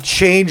 he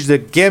changed the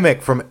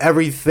gimmick from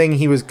everything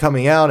he was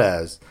coming out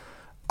as.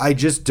 I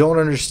just don't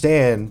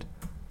understand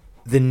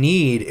the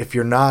need if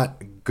you're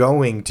not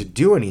going to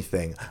do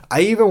anything.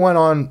 I even went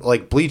on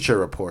like Bleacher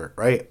Report,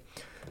 right?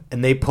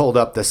 And they pulled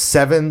up the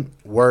 7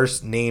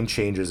 worst name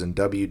changes in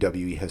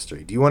WWE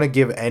history. Do you want to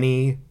give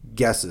any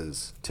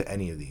guesses to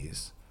any of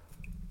these?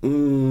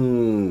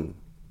 The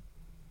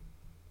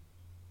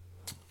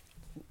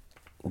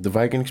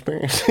Viking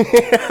Experience.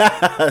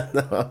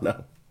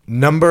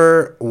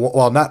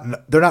 No.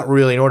 They're not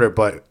really in order,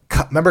 but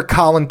remember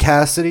Colin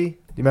Cassidy? Do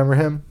you remember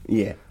him?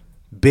 Yeah.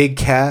 Big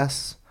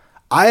Cass.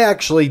 I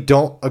actually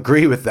don't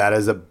agree with that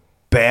as a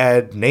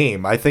bad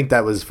name. I think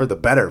that was for the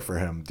better for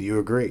him. Do you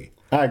agree?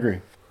 I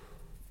agree.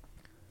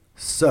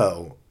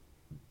 So,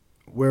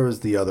 where was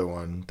the other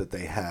one that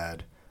they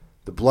had?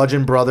 The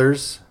Bludgeon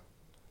Brothers.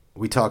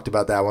 We talked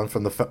about that one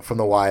from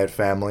the Wyatt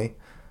family.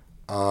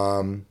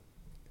 I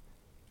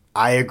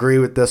agree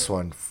with this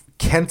one.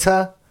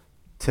 Kenta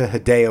to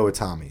Hideo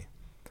Itami.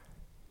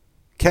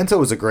 Kenta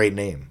was a great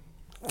name.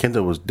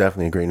 Kenta was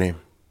definitely a great name.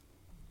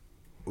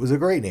 It was a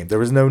great name. There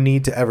was no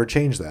need to ever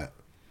change that.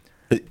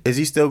 Is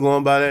he still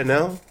going by that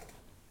now?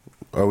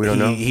 Or we don't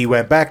know? He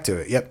went back to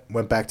it. Yep,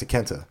 went back to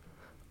Kenta.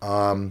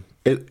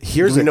 Do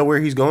we know where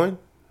he's going?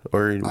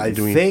 Or I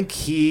think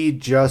he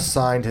just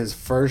signed his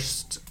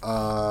first.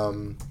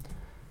 Oh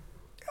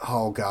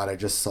God, I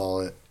just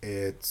saw it.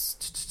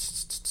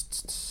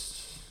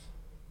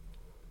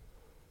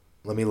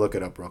 Let me look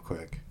it up real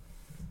quick.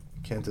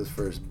 Kenta's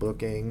first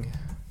booking.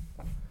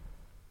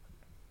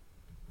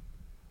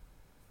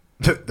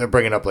 They're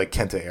bringing up like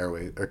Kenta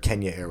Airways or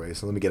Kenya Airways.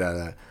 So let me get out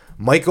of that.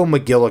 Michael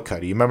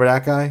McGillicuddy. You remember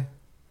that guy?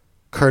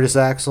 Curtis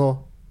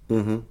Axel.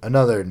 Mm-hmm.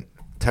 Another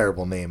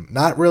terrible name.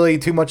 Not really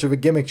too much of a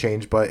gimmick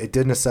change, but it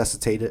did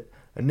necessitate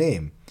a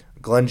name.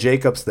 Glenn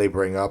Jacobs they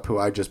bring up, who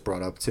I just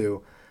brought up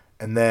too.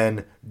 And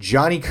then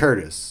Johnny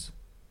Curtis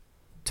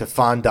to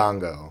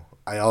Fandango.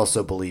 I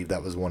also believe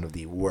that was one of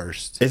the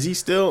worst. Is he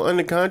still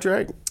under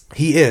contract?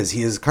 He is.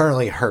 He is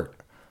currently hurt.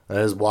 That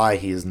is why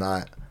he is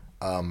not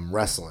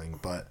wrestling.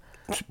 But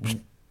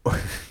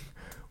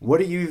what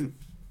do you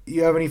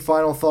have any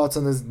final thoughts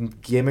on this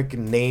gimmick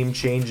and name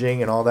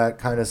changing and all that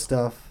kind of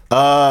stuff?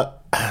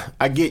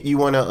 I get you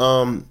want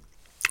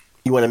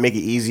to make it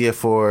easier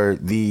for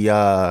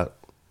the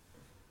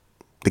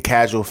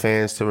casual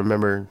fans to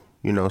remember,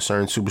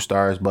 certain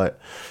superstars, but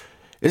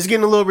it's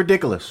getting a little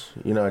ridiculous,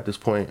 at this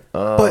point.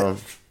 But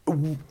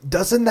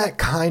doesn't that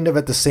kind of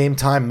at the same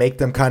time make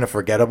them kind of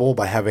forgettable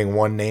by having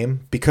one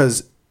name?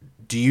 Because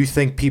do you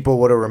think people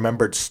would have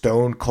remembered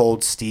Stone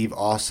Cold Steve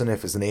Austin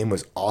if his name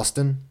was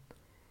Austin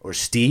or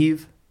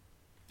Steve?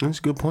 That's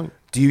a good point.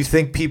 Do you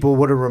think people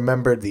would have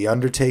remembered The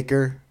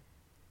Undertaker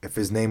if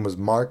his name was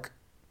Mark?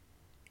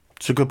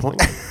 It's a good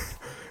point.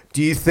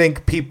 Do you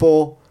think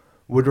people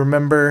would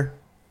remember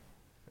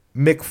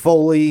Mick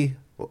Foley?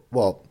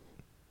 Well,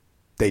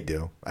 they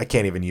do. I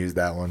can't even use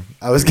that one.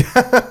 I was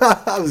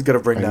gonna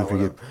bring that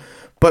one up.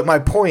 But my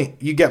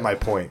point, you get my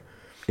point.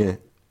 Yeah.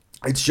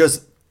 It's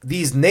just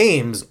these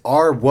names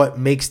are what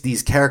makes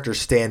these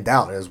characters stand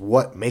out and is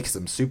what makes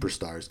them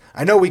superstars.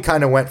 I know we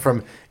kind of went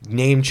from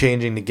name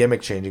changing to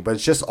gimmick changing, but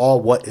it's just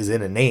all what is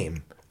in a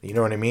name. You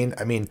know what I mean?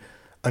 I mean,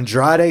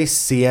 Andrade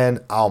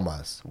Cien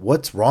Almas.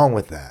 What's wrong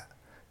with that?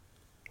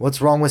 What's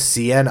wrong with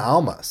Cien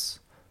Almas?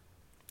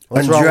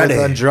 What's wrong with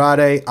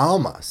Andrade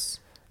Almas?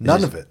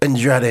 None of it.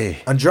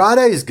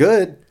 Andrade is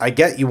good. I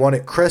get you want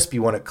it crisp,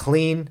 you want it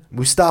clean.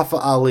 Mustafa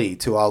Ali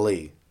to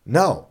Ali.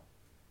 No.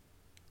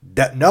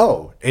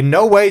 No. In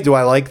no way do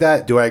I like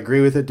that. Do I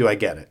agree with it? Do I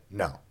get it?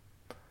 No.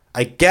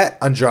 I get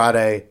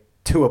Andrade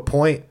to a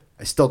point.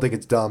 I still think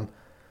it's dumb.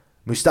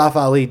 Mustafa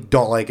Ali,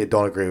 don't like it,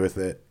 don't agree with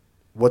it.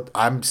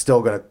 I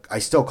still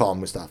call him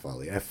Mustafa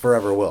Ali. I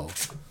forever will.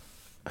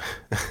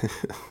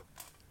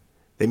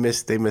 They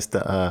missed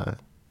the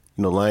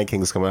Lion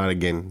King's coming out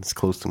again. It's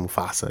close to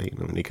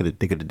Mufasa. They could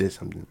have did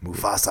something.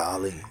 Mufasa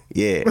Ali.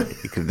 Yeah,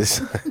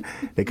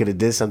 they could have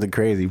did something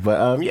crazy.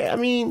 But yeah, I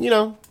mean,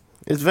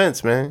 it's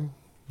Vince, man.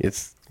 I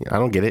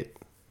don't get it.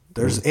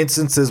 There's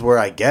instances where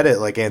I get it,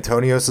 like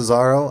Antonio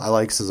Cesaro. I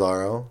like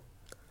Cesaro.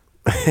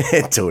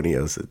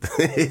 Antonio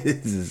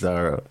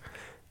Cesaro.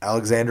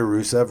 Alexander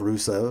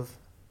Rusev.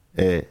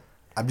 Yeah.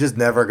 I'm just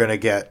never gonna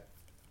get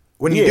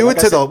When you Yeah, do like it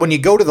I to said- when you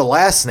go to the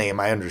last name,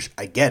 I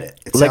get it.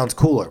 It Like- sounds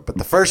cooler, but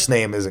the first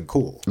name isn't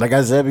cool. Like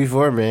I said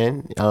before,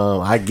 man,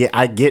 I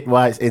get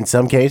why in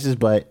some cases,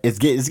 but it's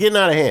getting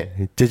out of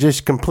hand to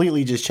just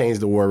completely just change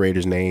the War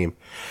Raiders name.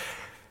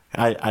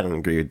 I don't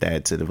agree with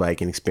that to the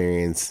Viking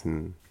experience,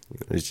 and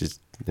it's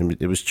just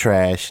it was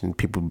trash, and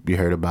people you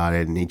heard about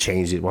it, and they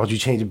changed it. Why don't you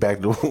change it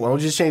back to Why don't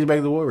you just change it back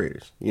to the War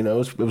Raiders? You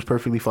know, it was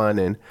perfectly fine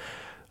then.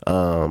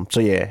 So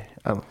yeah,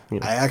 I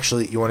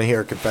actually, you want to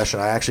hear a confession?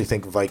 I actually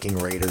think Viking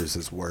Raiders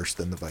is worse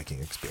than the Viking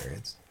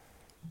experience.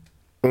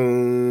 I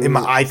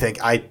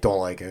don't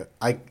like it.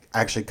 I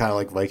actually kind of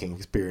like Viking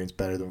experience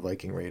better than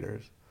Viking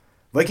Raiders.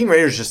 Viking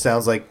Raiders just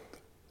sounds like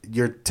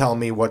you're telling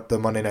me what the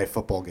Monday Night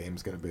Football game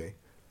is going to be.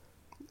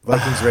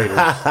 Vikings Raiders.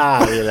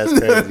 yeah, that's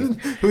crazy.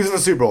 Who's in the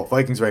Super Bowl?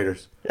 Vikings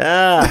Raiders.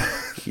 Yeah,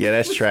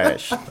 that's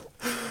trash. Yeah,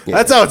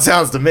 That's how it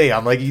sounds to me.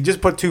 I'm like, you just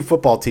put two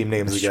football team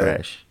names that's together.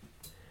 trash.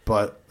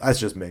 But that's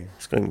just me.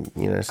 It's gonna,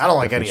 it's I don't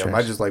like any definitely of them.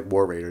 trash. I just like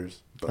War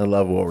Raiders. I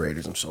love War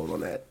Raiders. I'm sold on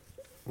that.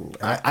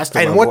 I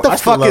still And love what War- I the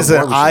still fuck love is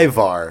an War Machine.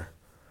 Ivar?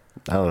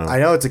 I don't know. I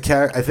know it's a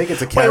character. I think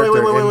it's a character.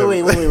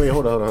 Wait.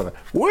 Hold on.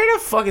 Where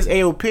the fuck is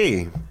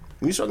AOP?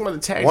 We talking about the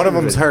tag. One of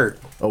team them's division. hurt.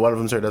 Oh, one of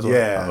them's hurt. That's what.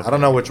 Yeah, Oh, okay. I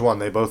don't know which one.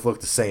 They both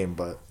look the same,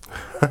 but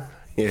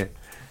Yeah.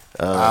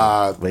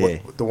 But yeah,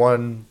 the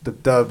one,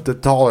 the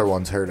taller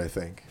one's hurt. I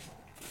think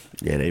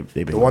yeah. They've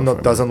been the one going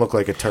that for a doesn't look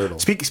like a turtle.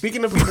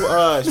 Speaking of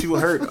people, people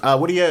hurt.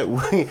 What do you?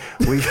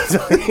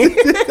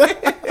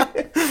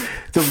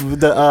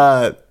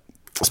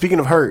 Speaking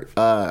of hurt,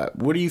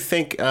 what do you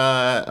think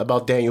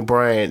about Daniel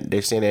Bryan?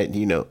 They're saying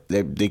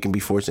that they can be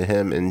forcing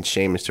him and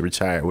Sheamus to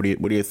retire. What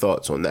are your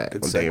thoughts on that?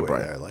 On Daniel Segue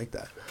Bryan? there. I like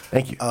that.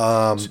 Thank you.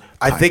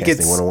 I think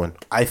Podcasting 101.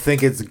 I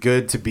think it's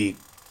good to be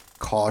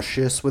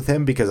cautious with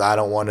him because I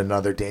don't want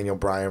another Daniel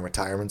Bryan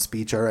retirement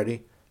speech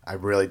already. I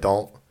really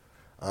don't.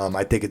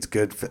 I think it's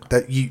good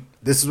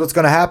this is what's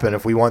going to happen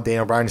if we want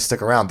Daniel Bryan to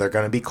stick around. They're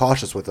going to be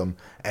cautious with him.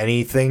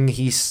 Any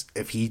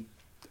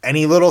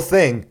little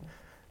thing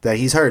that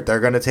he's hurt, they're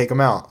going to take him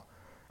out.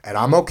 And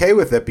I'm okay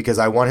with it because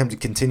I want him to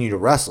continue to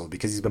wrestle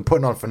because he's been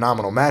putting on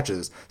phenomenal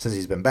matches since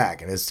he's been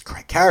back. And his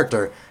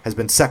character has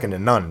been second to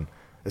none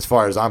as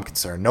far as I'm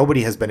concerned.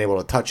 Nobody has been able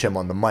to touch him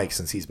on the mic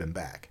since he's been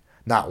back.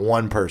 Not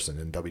one person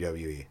in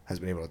WWE has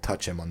been able to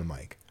touch him on the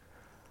mic.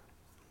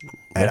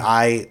 And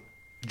I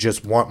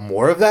just want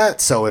more of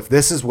that. So if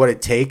this is what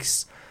it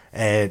takes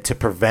and to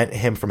prevent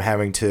him from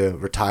having to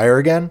retire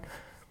again,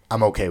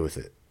 I'm okay with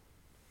it.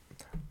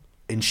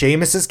 In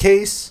Sheamus's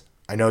case,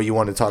 I know you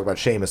want to talk about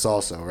Sheamus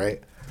also,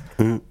 right?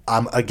 Mm-hmm.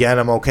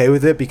 I'm okay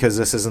with it because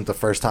this isn't the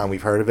first time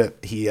we've heard of it.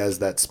 He has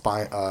that spinal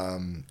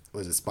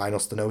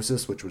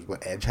stenosis, which was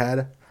what Edge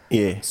had.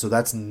 Yeah. So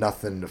that's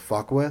nothing to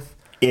fuck with.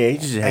 Yeah, he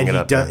just hanging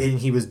up. And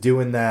he was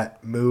doing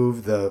that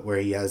move where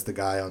he has the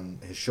guy on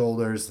his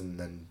shoulders and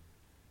then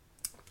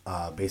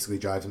basically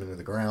drives him into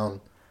the ground.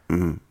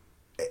 Mm-hmm.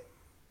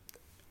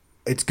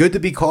 It's good to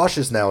be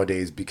cautious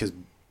nowadays because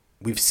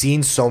we've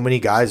seen so many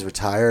guys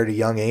retire at a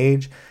young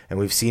age, and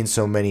we've seen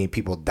so many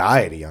people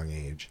die at a young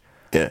age.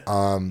 Yeah.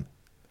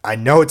 I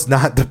know it's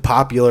not the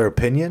popular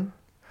opinion,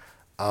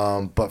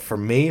 but for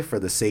me, for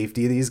the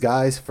safety of these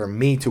guys, for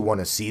me to want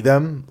to see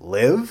them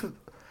live,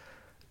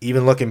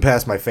 even looking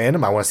past my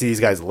fandom, I want to see these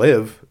guys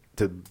live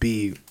to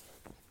be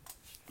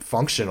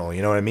functional.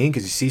 You know what I mean?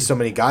 Because you see so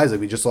many guys, like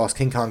we just lost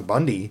King Kong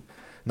Bundy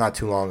not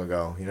too long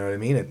ago. You know what I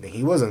mean? And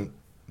he wasn't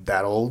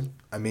that old.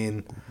 I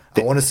mean,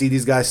 I want to see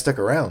these guys stick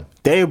around.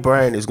 Daniel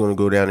Bryan is going to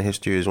go down in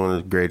history as one of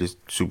the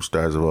greatest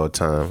superstars of all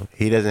time.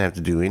 He doesn't have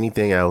to do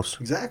anything else.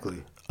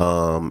 Exactly.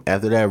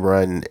 After that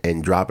run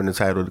and dropping the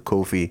title to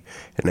Kofi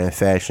in that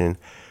fashion,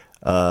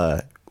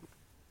 I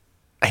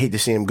hate to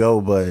see him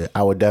go, but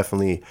I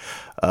definitely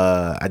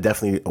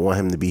want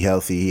him to be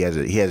healthy. He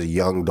has a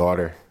young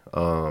daughter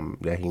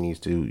that he needs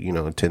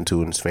to attend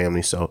to in his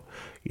family. So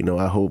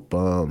I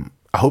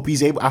hope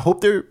he's able. I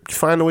hope they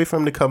find a way for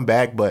him to come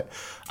back, but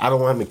I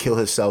don't want him to kill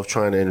himself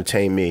trying to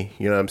entertain me.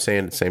 You know what I'm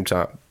saying? At the same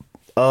time,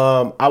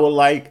 I would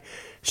like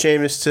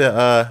Sheamus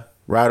to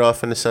ride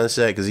off in the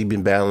sunset because he's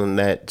been battling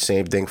that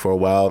same thing for a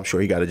while. I'm sure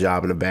he got a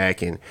job in the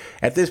back, and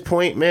at this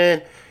point,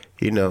 man,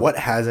 what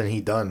hasn't he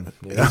done?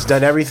 He's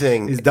done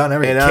everything. He's done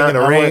everything. And King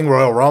of the Ring,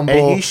 Royal Rumble,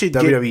 and he should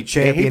WWE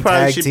Champion,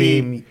 Tag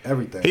Team,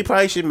 everything. He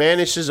probably should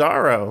manage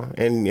Cesaro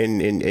and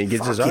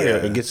get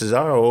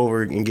Cesaro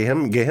over and get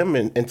him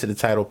into the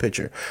title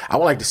picture. I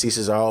would like to see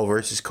Cesaro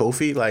versus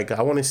Kofi. Like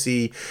I want to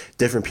see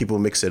different people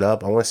mix it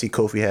up. I want to see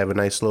Kofi have a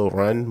nice little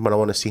run, but I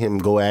want to see him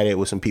go at it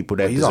with some people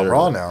that he's on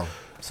Raw now.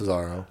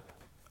 Cesaro.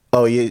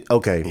 Oh yeah,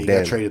 okay. He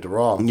got traded to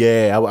Raw.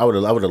 Yeah, I would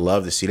have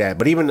loved to see that.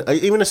 But even a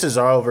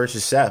Cesaro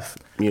versus Seth,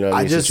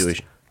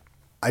 situation.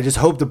 I just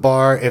hope the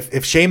bar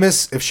if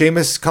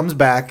Sheamus comes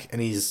back and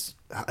he's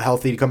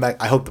healthy to come back,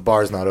 I hope the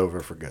bar is not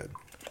over for good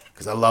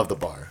because I love the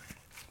bar.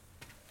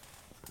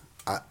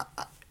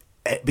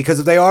 Because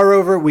if they are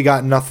over, we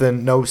got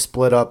nothing, no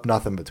split up,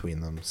 nothing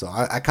between them. So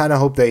I kind of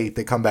hope they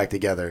come back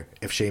together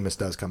if Sheamus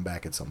does come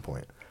back at some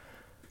point.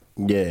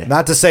 Yeah.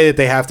 Not to say that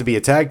they have to be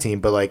a tag team,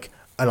 but like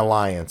an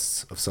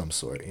alliance of some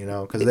sort, you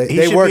know, because He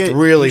they should worked be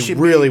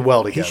really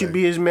well together. He should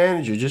be his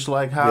manager, just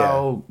like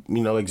how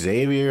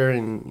Xavier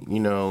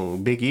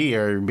and Big E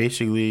are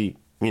basically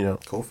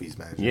Kofi's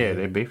manager. Yeah,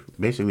 they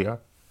basically are.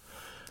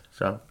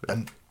 So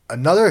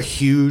Another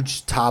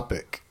huge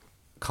topic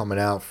coming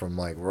out from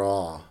like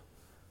Raw,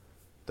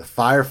 the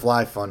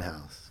Firefly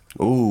Funhouse.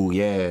 Ooh,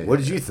 yeah. What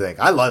did you think?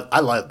 I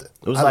loved it.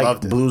 It was I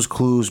like Blue's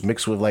Clues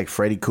mixed with like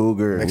Freddy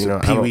Krueger, mixed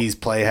with Pee Wee's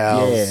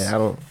Playhouse. Yeah, I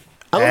don't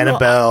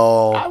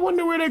Annabelle. know. I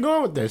wonder where they're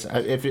going with this.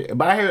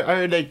 But I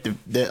heard like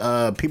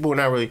the people were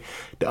not really,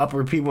 the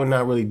upper people are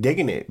not really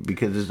digging it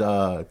because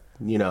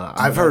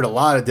I've heard a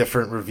lot of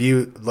different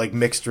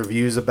mixed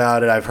reviews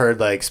about it. I've heard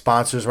like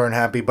sponsors weren't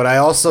happy, but I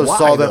also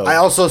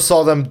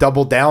saw them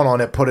double down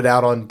on it, put it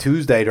out on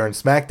Tuesday during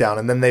SmackDown,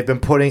 and then they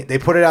put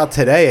it out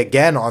today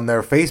again on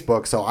their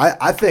Facebook. So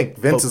I think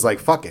Vince is like,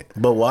 fuck it.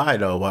 But why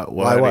though?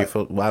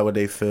 Why would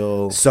they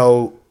feel?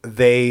 So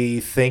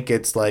they think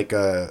it's like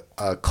a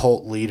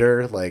cult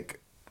leader, like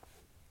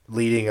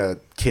leading a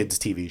kids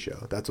TV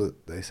show. That's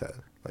what they said.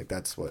 Like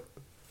that's what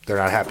they're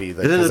not happy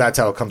because that's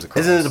how it comes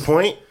across. Isn't it the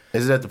point?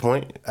 Is that the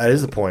point? That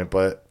is the point,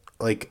 but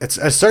like it's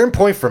a certain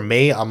point for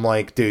me. I'm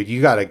like, dude, you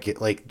gotta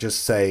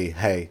just say,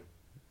 hey,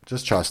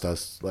 just trust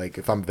us. Like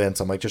if I'm Vince,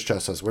 I'm like, just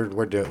trust us.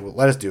 We're doing.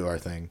 Let us do our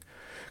thing,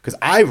 because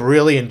I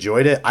really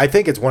enjoyed it. I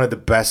think it's one of the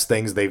best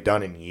things they've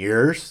done in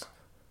years.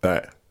 All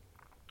right.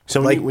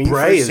 So like when you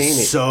Bray first is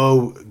seen it,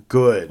 so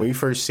good. when you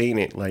first seen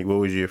it, like what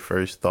was your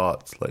first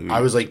thoughts? Like I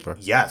was like,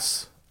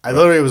 yes. I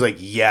literally was like,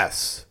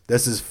 yes,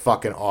 this is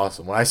fucking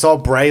awesome. When I saw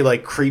Bray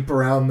like creep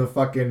around the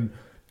fucking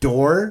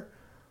door.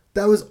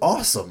 That was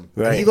awesome.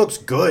 Right. And he looks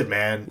good,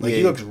 man. Like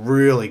he looks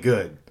really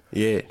good.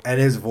 Yeah. And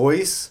his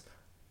voice,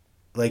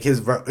 like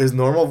his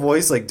normal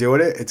voice, like doing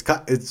it,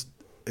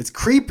 it's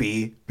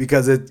creepy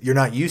because you're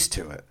not used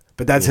to it.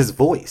 But that's his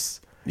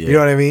voice. Yeah. You know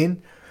what I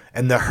mean?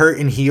 And the hurt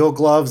and heal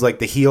gloves, like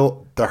the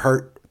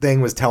hurt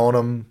thing was telling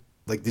him.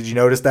 Like, did you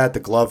notice that the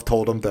glove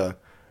told him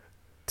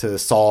to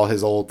saw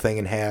his old thing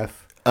in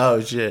half?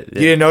 Oh shit! Yeah.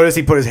 You didn't notice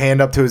he put his hand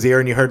up to his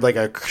ear and you heard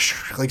like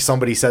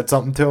somebody said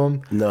something to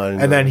him. No, I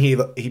didn't and then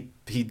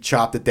he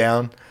chopped it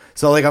down.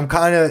 So like I'm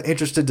kind of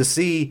interested to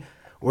see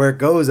where it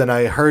goes. And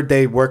I heard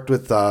they worked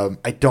with I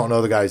don't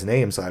know the guy's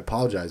name, so I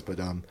apologize, but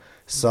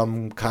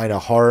some kind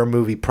of horror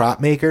movie prop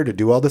maker to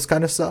do all this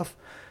kind of stuff.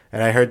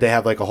 And I heard they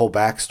have like a whole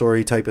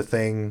backstory type of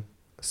thing.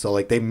 So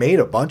like they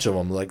made a bunch of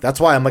them. Like that's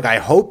why I'm like I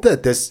hope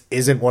that this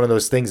isn't one of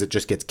those things that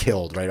just gets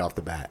killed right off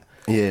the bat.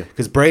 Yeah,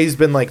 because Bray's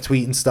been like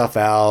tweeting stuff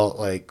out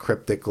like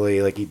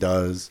cryptically, like he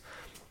does.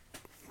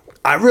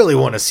 I really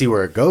want to see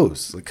where it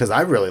goes because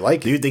I really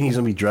like it. Do you think he's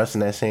gonna be dressed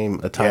in that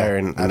same attire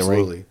in the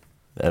ring?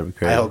 That'd be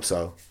crazy. I hope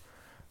so.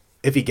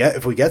 If we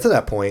get to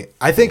that point,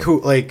 I think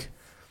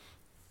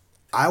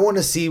I want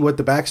to see what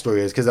the backstory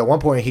is because at one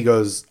point he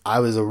goes,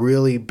 "I was a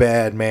really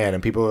bad man,"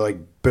 and people were like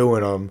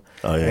booing him.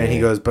 Oh, yeah, and he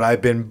goes, "But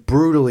I've been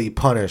brutally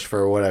punished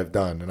for what I've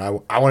done," and I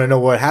want to know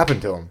what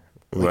happened to him.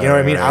 Like, you know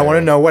what I mean? I want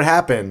to know what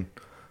happened.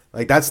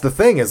 Like that's the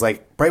thing is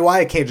like Bray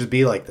Wyatt can't just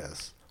be like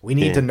this. We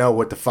need to know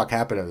what the fuck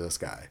happened to this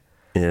guy.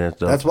 Yeah,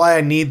 that's why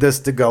I need this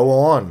to go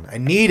on. I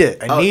need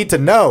it. I need to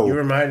know. You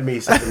reminded me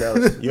of something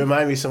else. You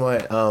reminded me of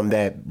someone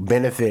that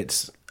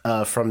benefits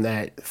from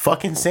that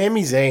fucking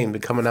Sami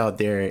Zayn coming out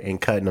there and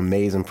cutting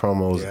amazing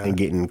promos and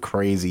getting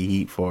crazy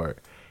heat for it.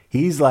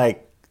 He's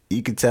like,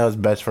 you could tell his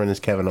best friend is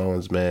Kevin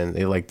Owens, man.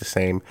 They like the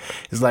same.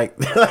 It's like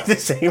they're like the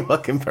same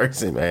fucking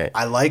person, man.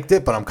 I liked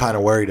it, but I'm kind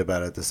of worried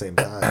about it at the same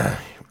time.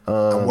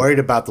 I'm worried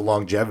about the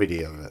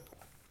longevity of it.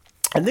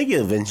 I think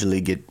he'll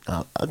eventually get.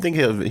 I think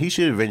he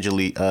should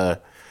eventually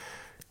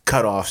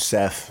cut off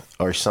Seth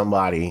or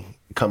somebody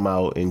come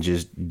out and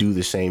just do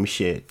the same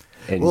shit.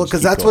 Well,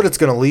 because that's what it's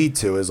going to lead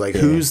to is like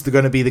who's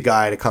going to be the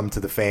guy to come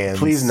to the fans?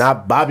 Please,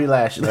 not Bobby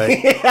Lashley.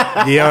 Like,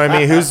 you know what I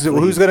mean? Who's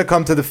going to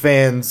come to the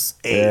fans'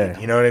 aid? Yeah.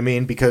 You know what I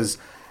mean? Because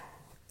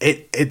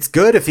it's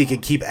good if he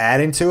could keep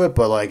adding to it,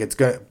 but like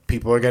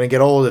people are going to get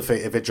old if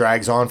it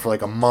drags on for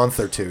like a month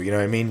or two. You know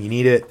what I mean? You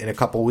need it in a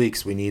couple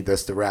weeks. We need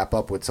this to wrap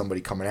up with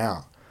somebody coming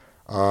out.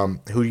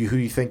 Who do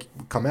you think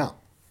would come out?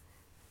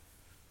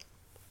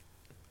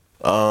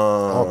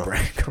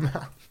 Bray come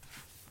out.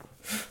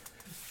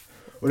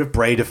 What if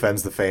Bray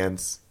defends the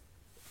fans?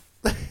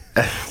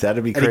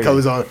 That'd be crazy. And he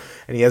goes on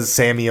and he has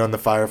Sammy on the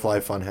Firefly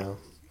Funhouse.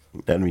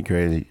 That'd be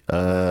crazy.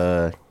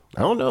 I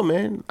don't know,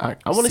 man. I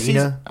want to see.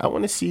 I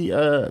want to see.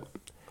 I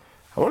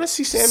want to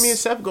see Sammy and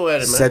Seth go at it,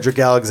 man. Cedric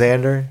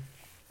Alexander.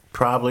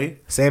 Probably.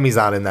 Sammy's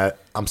not in that.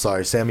 I'm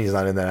sorry, Sammy's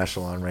not in that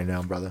echelon right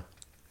now, brother.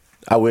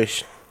 I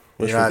wish.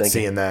 You're not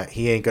seeing that.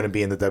 He ain't gonna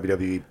be in the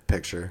WWE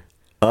picture.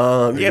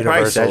 Yeah,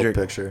 probably Cedric.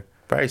 Picture.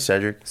 Probably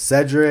Cedric.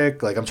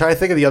 Cedric. Like I'm trying to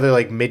think of the other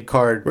like mid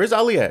card. Where's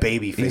Ali at?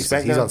 Baby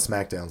faces. He's on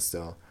SmackDown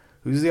still.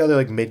 Who's the other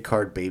like mid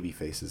card baby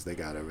faces they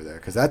got over there?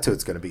 Because that's who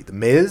it's gonna be. The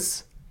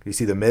Miz. Do you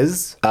see the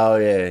Miz? Oh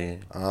yeah.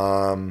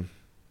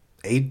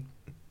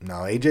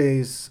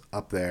 AJ's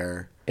up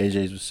there.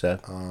 AJ's with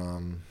Seth.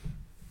 I'm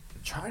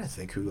trying to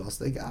think who else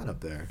they got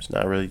up there. It's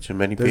not really too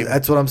many people.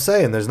 That's what I'm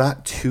saying. There's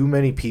not too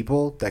many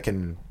people that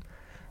can.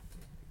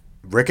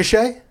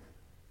 Ricochet.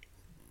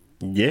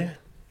 Yeah.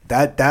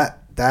 That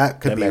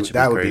could That be match would be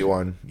that would be crazy.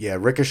 one. Yeah,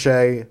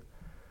 Ricochet.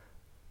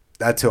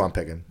 That's who I'm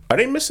picking. Are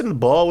they missing the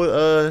ball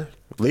with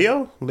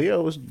Leo?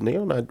 Leo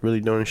not really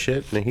doing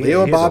shit. And Leo and he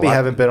has a Bobby lot-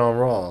 haven't been on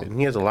Raw. And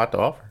he has a lot to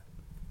offer.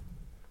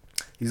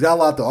 He's got a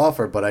lot to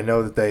offer, but I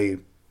know that they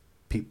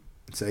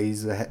say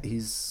he's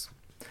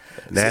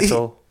An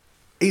asshole.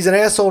 he's an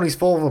asshole and he's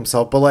full of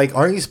himself. But like,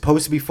 aren't you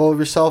supposed to be full of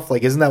yourself?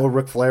 Like, isn't that what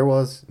Ric Flair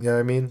was? You know what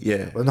I mean?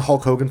 Yeah. Wasn't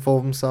Hulk Hogan full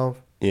of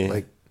himself? Yeah.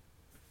 Like,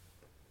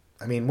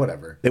 I mean,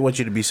 whatever. They want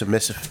you to be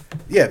submissive.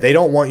 Yeah, they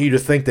don't want you to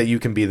think that you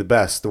can be the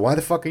best. Why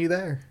the fuck are you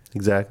there?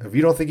 Exactly. If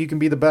you don't think you can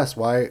be the best,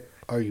 why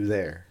are you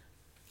there?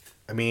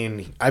 I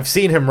mean, I've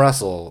seen him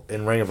wrestle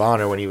in Ring of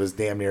Honor when he was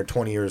damn near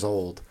 20 years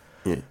old,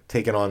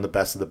 taking on the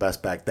best of the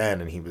best back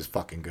then, and he was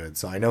fucking good.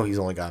 So I know he's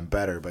only gotten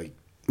better, but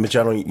But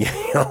y'all don't, you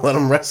don't let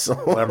him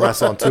wrestle. let him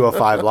wrestle on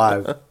 205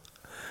 Live.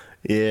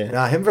 Yeah.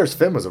 Now, him versus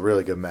Finn was a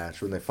really good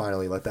match when they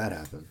finally let that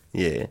happen.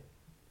 Yeah.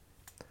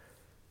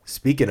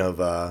 Speaking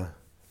of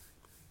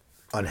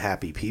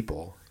unhappy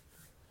people,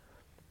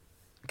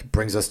 it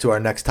brings us to our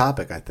next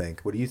topic, I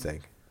think. What do you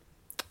think?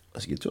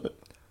 Let's get to it.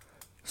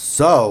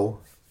 So,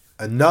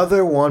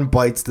 another one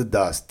bites the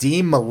dust.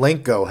 Dean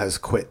Malenko has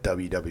quit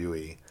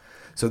WWE.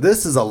 So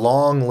this is a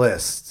long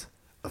list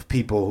of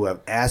people who have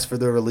asked for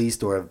their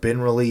release or have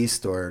been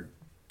released or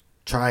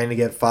trying to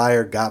get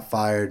fired, got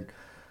fired,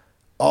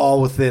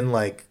 all within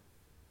like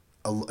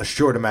a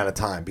short amount of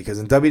time. Because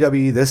in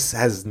WWE, this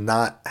has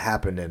not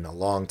happened in a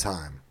long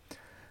time.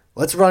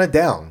 Let's run it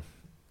down.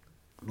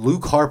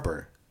 Luke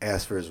Harper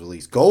asked for his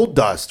release.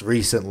 Goldust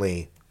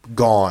recently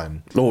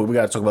gone. No, we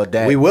got to talk about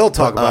that. We will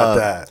talk about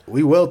that.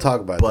 We will talk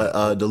about that.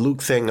 But the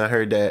Luke thing, I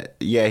heard that,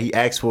 yeah, he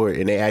asked for it,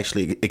 and they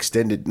actually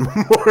extended more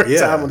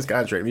time on his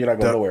contract. You're not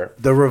going nowhere.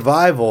 The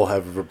Revival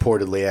have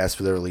reportedly asked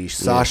for their release.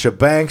 Sasha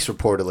Banks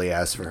reportedly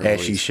asked for her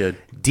As release. she should.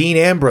 Dean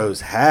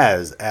Ambrose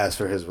has asked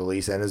for his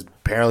release and has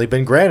apparently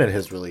been granted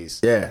his release.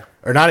 Yeah.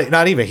 Or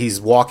not even.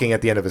 He's walking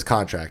at the end of his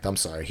contract. I'm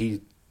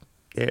sorry.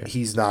 Yeah.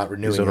 He's not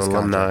renewing He's an his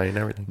alumni contract. and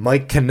everything.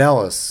 Mike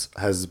Kanellis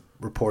has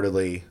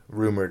reportedly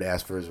rumored to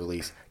ask for his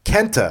release.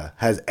 Kenta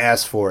has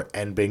asked for it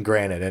and been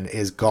granted and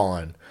is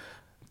gone.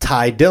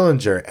 Ty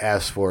Dillinger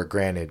asked for it,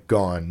 granted,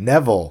 gone.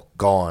 Neville,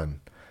 gone.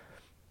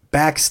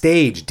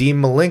 Backstage,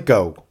 Dean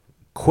Malenko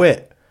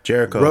quit.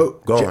 Jericho,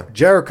 gone.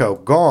 Jericho,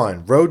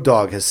 gone. Road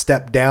Dogg has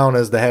stepped down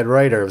as the head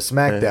writer of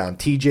SmackDown.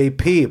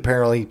 TJP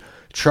apparently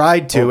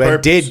tried to On and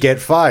purpose. did get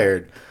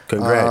fired.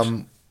 Congrats.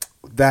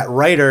 That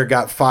writer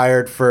got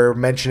fired for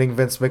mentioning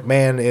Vince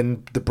McMahon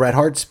in the Bret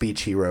Hart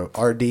speech he wrote.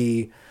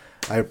 RD,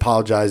 I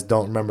apologize,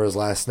 don't remember his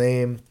last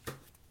name.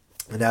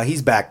 And now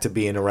he's back to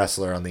being a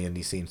wrestler on the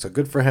indie scene, so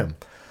good for him.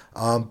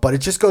 But it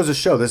just goes to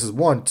show this is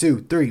 1,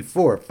 2, 3,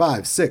 4,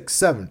 5, 6,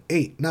 7,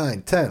 8,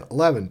 9, 10,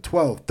 11,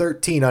 12,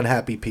 13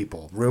 unhappy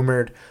people.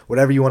 Rumored,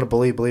 whatever you want to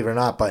believe it or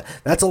not. But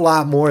that's a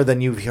lot more than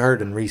you've heard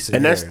in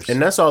recent years.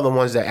 And that's all the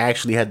ones that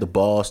actually had the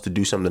balls to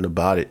do something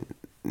about it.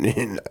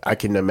 And I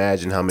can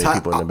imagine how many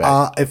people in the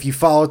back. If you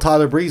follow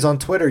Tyler Breeze on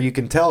Twitter, you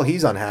can tell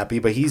he's unhappy,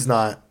 but he's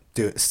not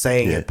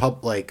saying it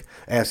like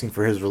asking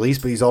for his release.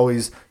 But he's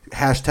always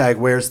hashtag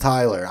Where's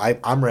Tyler?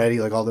 I'm ready,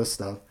 like all this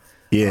stuff.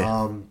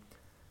 Yeah.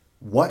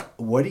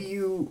 What do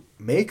you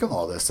make of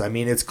all this? I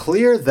mean, it's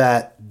clear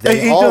that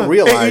they all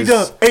realize.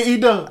 That's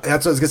what I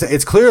was gonna say.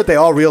 It's clear that they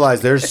all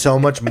realize there's so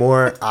much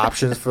more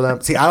options for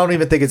them. See, I don't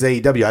even think it's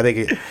AEW. I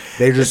think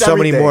there's just so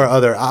many more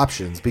other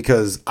options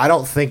because I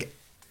don't think.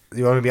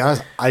 You want me to be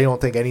honest? I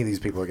don't think any of these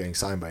people are getting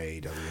signed by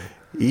AEW.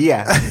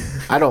 Yeah,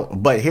 I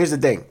don't. But here's the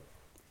thing: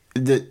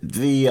 the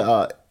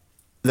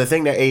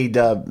thing that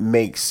AEW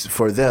makes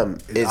for them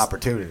is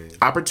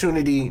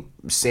opportunity,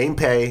 same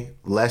pay,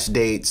 less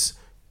dates,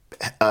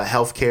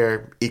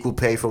 healthcare, equal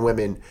pay for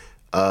women.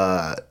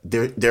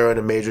 They're on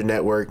a major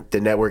network.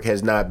 The network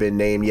has not been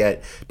named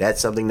yet.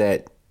 That's something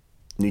that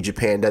New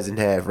Japan doesn't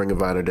have, Ring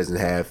of Honor doesn't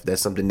have.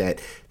 That's something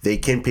that they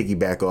can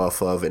piggyback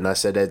off of. And I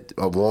said that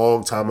a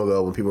long time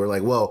ago when people were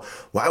like, well,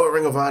 why would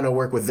Ring of Honor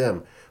work with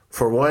them?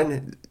 For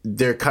one,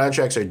 their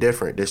contracts are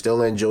different. They're still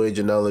letting Joey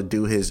Janela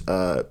do his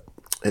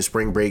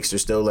spring breaks. They're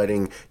still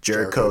letting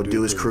Jericho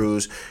do his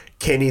cruise.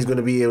 Kenny's going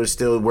to be able to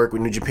still work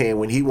with New Japan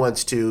when he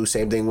wants to.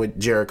 Same thing with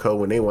Jericho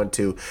when they want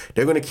to.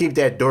 They're going to keep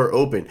that door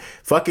open.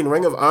 Fucking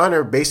Ring of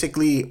Honor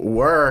basically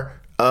were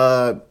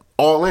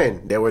all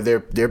in. They were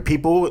their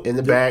people in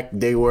the back.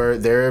 They were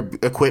their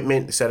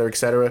equipment, et cetera, et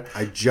cetera.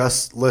 I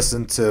just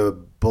listened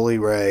to Bully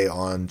Ray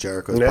on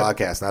Jericho's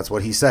podcast, and that's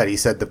what he said. He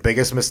said the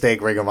biggest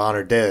mistake Ring of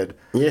Honor did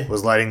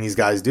was letting these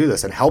guys do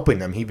this and helping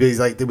them. It was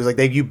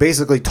like you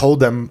basically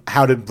told them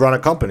how to run a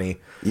company,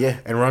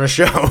 and run a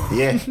show.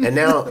 And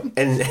now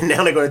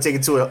they're going to take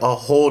it to a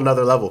whole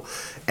nother level,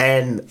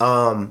 and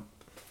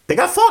they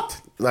got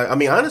fucked. Like, I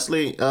mean,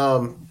 honestly,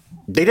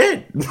 they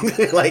did.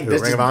 Like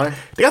Ring of Honor,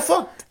 they got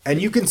fucked. And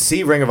you can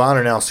see Ring of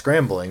Honor now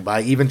scrambling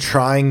by even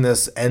trying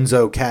this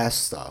Enzo Cass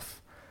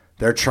stuff.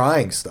 They're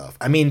trying stuff.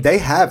 I mean, they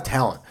have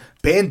talent.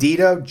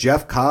 Bandito,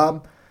 Jeff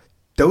Cobb,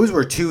 those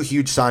were two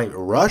huge signings.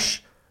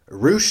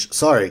 Roosh,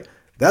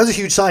 That was a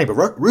huge signing,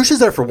 but Rush is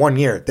there for 1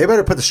 year. They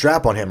better put the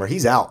strap on him or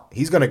he's out.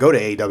 He's going to go to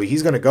AEW.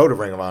 He's going to go to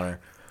Ring of Honor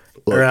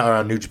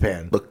or New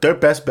Japan. Look, their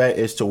best bet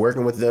is to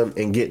working with them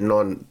and getting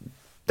on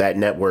that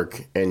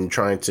network and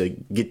trying to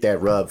get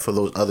that rub for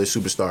those other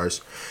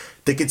superstars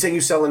to continue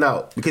selling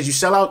out, because you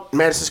sell out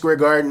Madison Square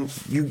Garden,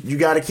 you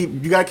gotta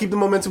keep the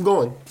momentum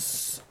going.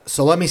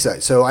 So let me say,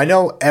 so I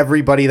know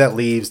everybody that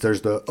leaves, there's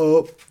the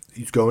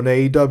he's going to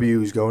AEW,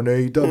 he's going to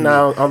AEW.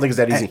 No, I don't think it's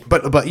that easy.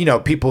 But you know,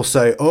 people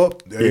say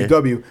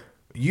AEW.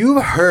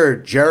 You've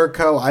heard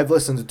Jericho. I've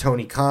listened to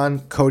Tony Khan,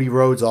 Cody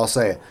Rhodes. All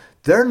say it.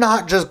 They're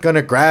not just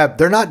gonna grab.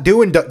 They're not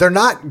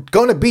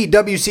gonna be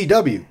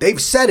WCW.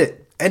 They've said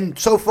it, and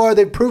so far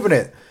they've proven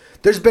it.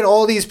 There's been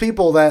all these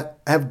people that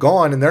have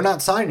gone, and they're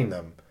not signing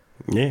them.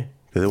 Yeah.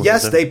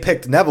 Yes, they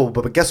picked Neville,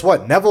 but guess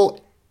what?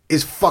 Neville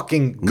is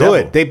fucking good.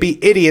 Neville. They'd be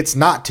idiots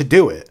not to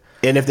do it.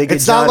 And if they get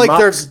it's John not like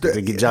Mox, they're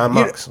they get John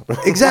Mox.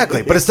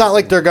 Exactly, but it's not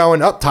like they're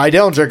going up. Ty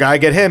Dillinger guy,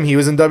 get him. He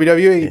was in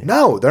WWE. Yeah.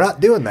 No, they're not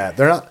doing that.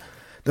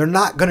 They're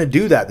not going to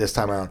do that this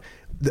time around.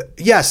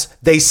 Yes,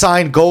 they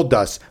signed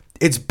Goldust.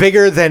 It's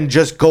bigger than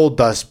just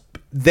Goldust.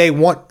 They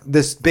want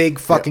this big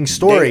fucking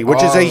story,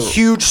 which is a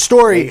huge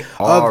story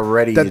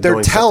that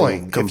they're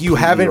telling. If you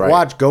haven't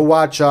watched, go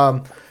watch.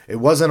 It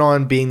wasn't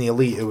on Being the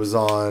Elite. It was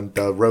on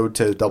the Road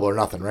to Double or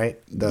Nothing, right?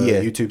 The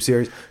YouTube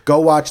series.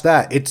 Go watch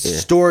that. It's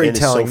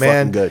storytelling,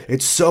 man.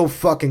 It's so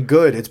fucking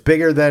good. It's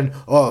bigger than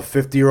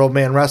 50-year-old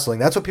man wrestling.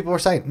 That's what people are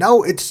saying.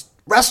 No,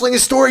 wrestling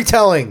is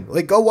storytelling.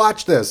 Like, go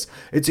watch this.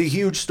 It's a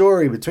huge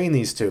story between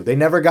these two. They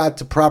never got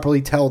to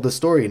properly tell the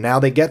story. Now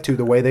they get to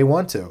the way they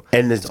want to.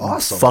 And it's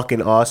awesome.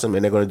 Fucking awesome.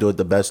 And they're going to do it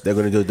the best. They're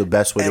going to do it the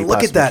best way they possibly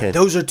can. And look at that.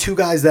 Those are two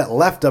guys that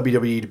left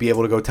WWE to be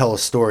able to go tell a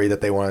story that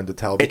they wanted to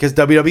tell because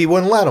WWE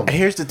wouldn't let them. And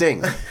here's the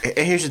thing.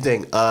 Here's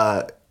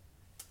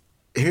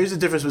the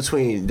difference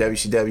between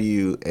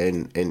WCW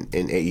and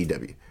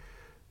AEW.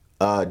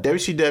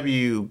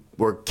 WCW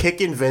were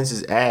kicking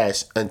Vince's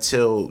ass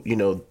until,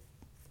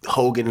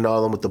 Hogan and all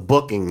of them with the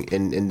booking,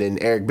 and then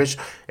Eric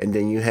Bischoff, and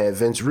then you had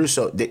Vince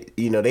Russo.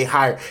 They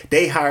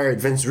hired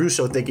Vince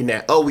Russo thinking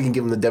that we can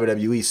give him the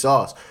WWE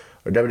sauce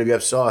or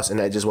WWF sauce, and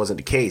that just wasn't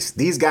the case.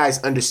 These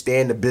guys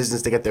understand the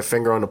business. They got their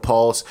finger on the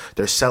pulse.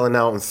 They're selling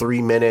out in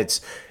 3 minutes.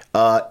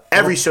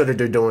 Every show that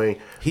they're doing.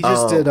 He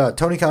just did.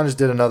 Tony Khan just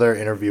did another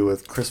interview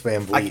with Chris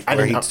Van Vliet.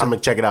 I'm gonna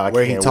check it out.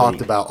 Where he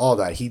talked about all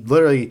that.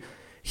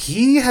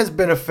 He has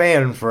been a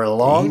fan for a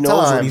long time. He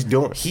knows what he's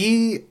doing.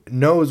 He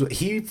knows.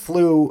 He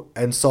flew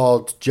and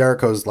saw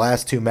Jericho's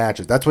last 2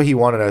 matches. That's what he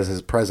wanted as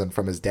his present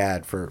from his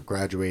dad for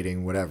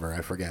graduating, whatever.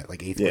 I forget, like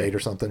 8th grade or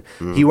something.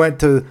 Mm-hmm. He went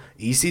to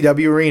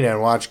ECW Arena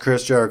and watched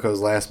Chris Jericho's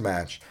last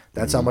match.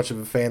 That's how much of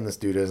a fan this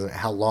dude is and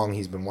how long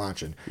he's been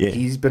watching. Yeah.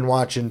 He's been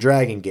watching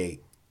Dragon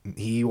Gate.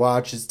 He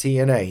watches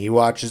TNA. He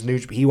watches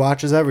He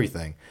watches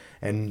everything.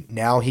 And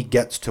now he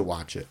gets to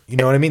watch it. You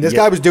know what I mean? This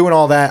guy was doing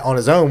all that on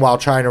his own while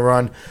trying to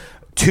run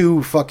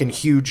 2 fucking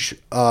huge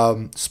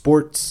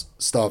sports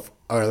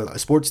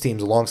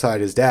teams alongside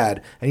his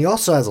dad, and he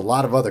also has a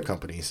lot of other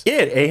companies.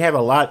 Yeah, they have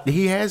a lot.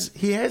 He has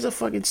a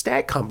fucking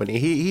stat company.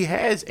 He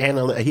has an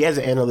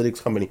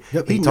analytics company.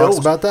 Yep, he talks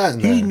about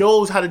that. He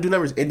knows how to do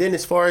numbers. And then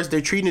as far as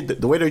they're treating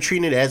it, the way they're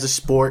treating it as a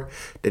sport,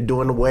 they're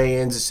doing the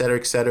weigh-ins, et cetera,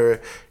 et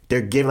cetera.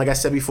 They're giving, like I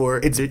said before,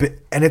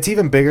 and it's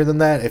even bigger than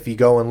that if you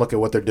go and look at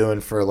what they're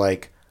doing for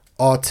like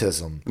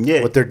autism,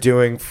 what they're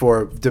doing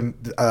for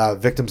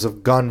victims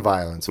of gun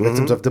violence,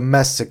 victims of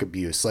domestic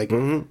abuse. Like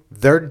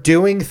they're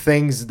doing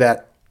things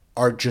that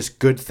are just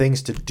good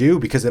things to do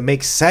because it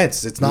makes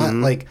sense. It's not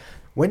like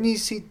when you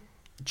see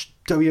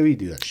WWE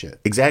do that shit.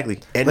 Exactly,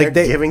 and like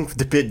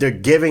they're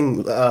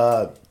giving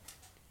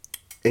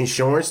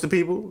insurance to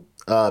people,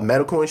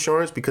 medical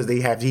insurance, because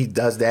he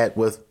does that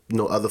with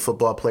other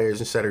football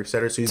players, et cetera, et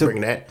cetera. So he's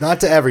bringing that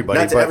not to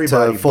everybody,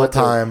 to full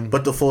time,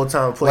 but the full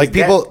time players. Like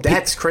people,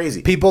 that's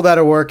crazy. People that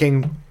are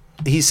working,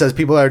 he says,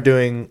 people that are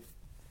doing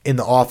in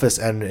the office,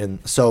 and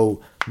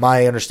so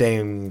my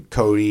understanding,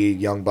 Cody,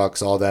 Young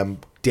Bucks, all them,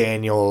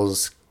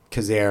 Daniels,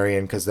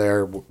 Kazarian, because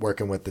they're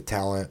working with the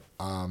talent,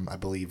 I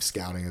believe,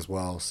 scouting as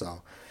well.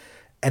 So,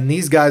 and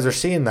these guys are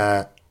seeing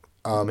that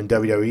in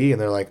WWE, and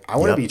they're like, I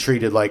want to be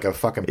treated like a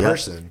fucking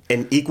person.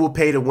 And equal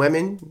pay to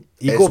women.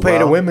 Equal pay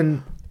to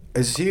women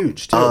is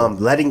huge too.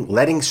 Letting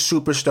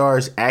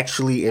superstars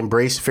actually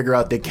figure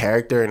out their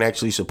character, and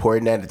actually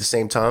supporting that at the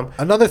same time.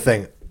 Another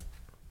thing,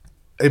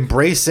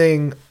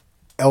 embracing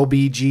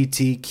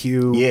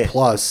LBGTQ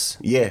plus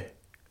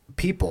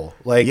people,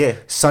 like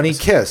Sunny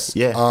Kiss.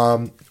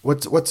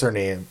 What's her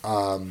name?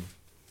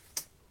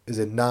 Is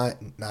it not?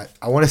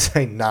 I want to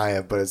say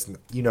Naya, but it's,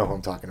 who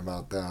I'm talking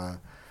about.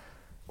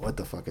 What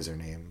the fuck is her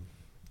name?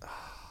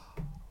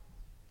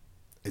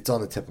 It's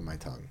on the tip of my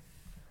tongue.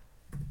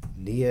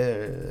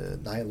 Nia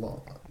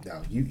Long.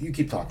 No, you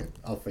keep talking.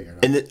 I'll figure it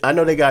out. And I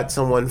know they got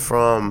someone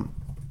from.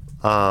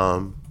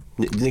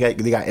 They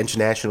got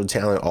international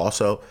talent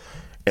also,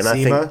 And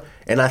SEMA?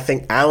 I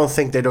don't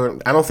think they're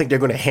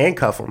going to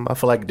handcuff them. I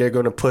feel like they're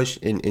going to push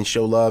and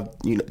show love.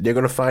 You know, they're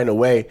going to find a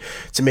way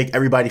to make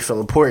everybody feel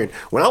important.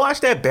 When I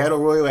watched that battle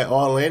royal at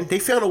All In, they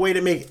found a way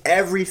to make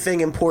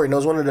everything important. It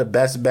was one of the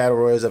best battle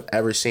royals I've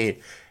ever seen.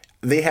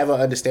 They have an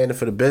understanding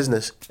for the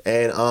business,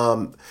 and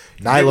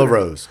Nyla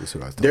Rose is who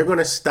I was talking they're going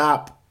to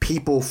stop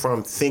people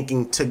from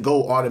thinking to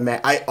go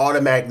I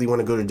automatically want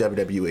to go to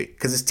WWE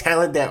because it's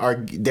talent that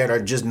are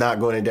just not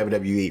going to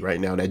WWE right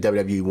now that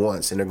WWE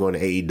wants, and they're going to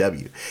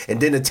AEW. And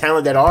then the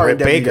talent that are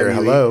Britt in Baker, WWE,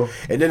 hello.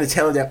 and then the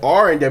talent that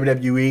are in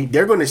WWE,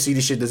 they're going to see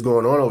the shit that's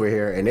going on over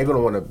here, and they're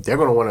going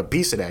to want a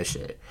piece of that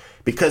shit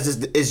because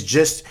it's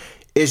just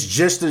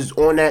as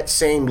on that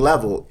same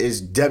level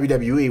as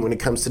WWE when it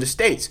comes to the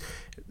States.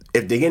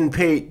 If they're getting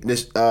paid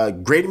this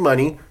great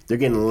money, they're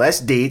getting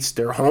less dates.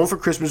 They're home for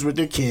Christmas with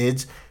their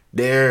kids.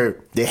 They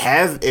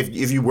have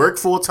if you work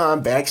full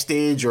time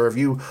backstage, or if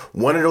you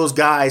one of those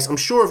guys, I'm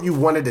sure if you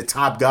one of the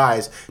top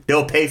guys,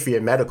 they'll pay for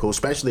your medical,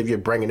 especially if you're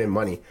bringing in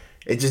money.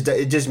 It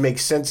just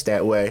makes sense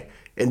that way.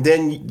 And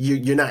then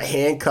you're not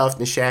handcuffed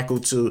and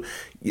shackled to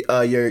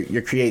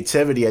your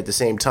creativity at the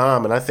same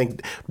time. And I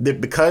think that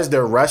because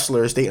they're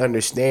wrestlers, they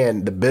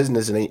understand the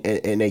business and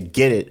they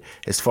get it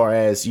as far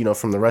as, you know,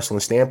 from the wrestling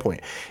standpoint.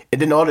 And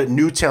then all the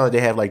new talent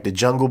they have, like the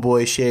Jungle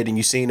Boy shit, and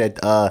you seen that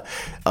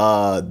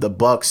the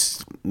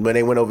Bucks when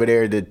they went over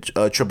there to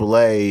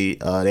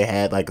AAA, they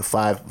had like a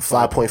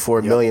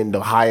 5.4 million,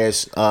 the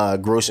highest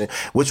grossing,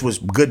 which was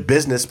good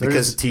business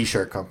because a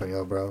t-shirt company,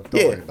 though, bro. Don't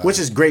worry about which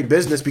it. is great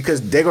business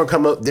because they're gonna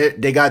come up.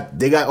 They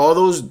got all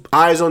those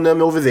eyes on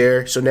them over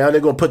there. So now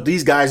they're gonna put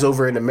these guys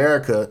over in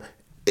America.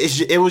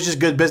 It was just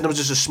good business. It was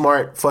just a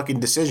smart fucking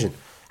decision.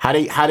 How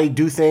they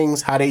do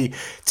things, how they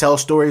tell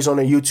stories on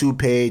their YouTube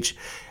page.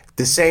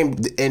 The same,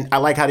 and I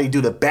like how they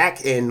do the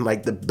back end,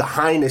 like the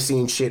behind the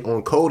scenes shit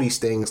on Cody's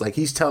things. Like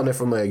he's telling it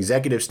from an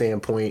executive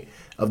standpoint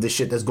of the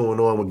shit that's going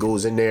on, what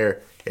goes in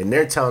there, and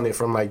they're telling it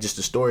from like just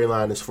the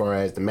storyline as far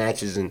as the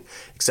matches and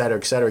et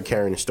cetera,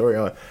 carrying the story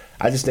on.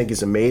 I just think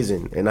it's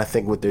amazing, and I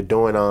think what they're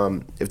doing,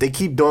 if they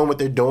keep doing what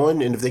they're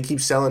doing, and if they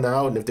keep selling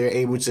out, and if they're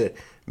able to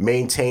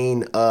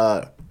maintain,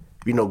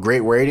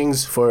 great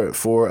ratings for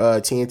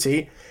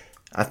TNT,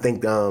 I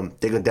think they're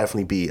gonna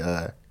definitely be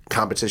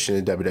competition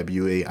in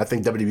WWE. I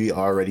think WWE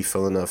already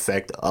feeling the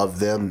effect of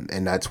them,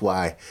 and that's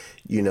why,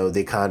 you know,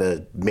 they kind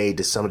of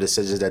made some of the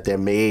decisions that they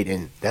made,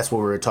 and that's what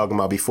we were talking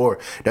about before.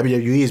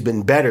 WWE has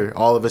been better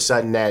all of a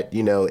sudden that,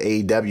 you know,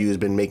 AEW has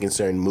been making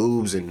certain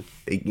moves, and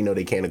they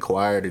can't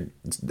acquire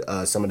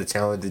some of the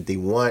talent that they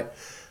want.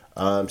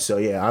 So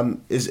yeah,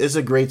 it's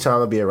a great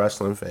time to be a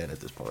wrestling fan at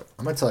this point.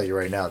 I'm gonna tell you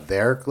right now,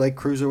 their like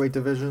cruiserweight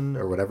division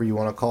or whatever you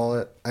want to call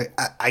it.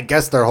 I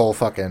guess their whole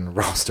fucking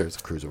roster is a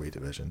cruiserweight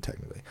division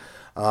technically.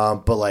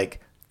 But like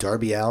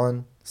Darby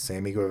Allin,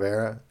 Sammy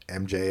Guevara,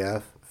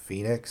 MJF,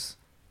 Phoenix,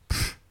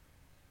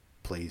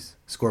 please,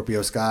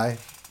 Scorpio Sky,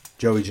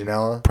 Joey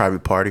Janela,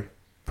 Private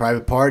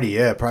Party,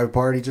 yeah, Private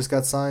Party just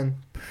got signed.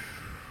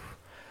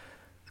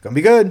 It's gonna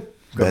be good.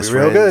 It's gonna Best be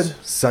real friends.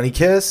 good. Sunny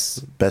Kiss,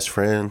 Best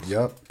Friends.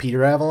 yep.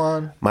 Peter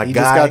Avalon, My he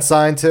guy. just got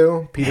signed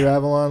too. Peter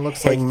Avalon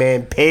looks like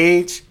Hangman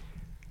Page,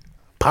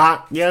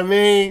 Pac, you know what I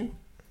mean?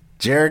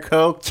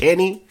 Jericho,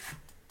 Kenny.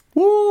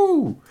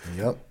 Woo!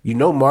 yep. You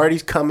know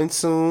Marty's coming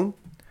soon.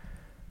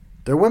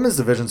 Their women's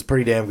division's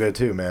pretty damn good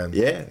too, man.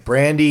 Yeah.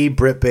 Brandy,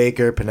 Britt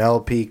Baker,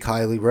 Penelope,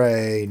 Kylie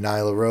Ray,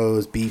 Nyla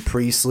Rose, B.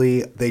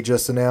 Priestley, they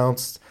just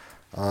announced.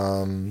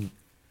 Allie.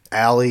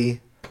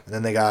 And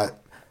then they got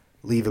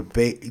Leva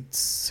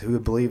Bates, who I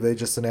believe they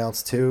just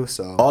announced too.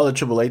 So All the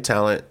AAA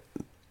talent,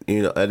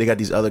 you know, they got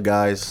these other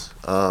guys,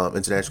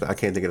 international. I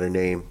can't think of their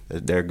name.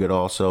 They're good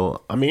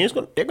also. I mean, it's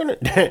gonna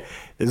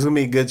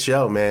be a good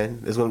show,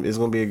 man. It's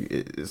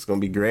gonna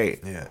be great.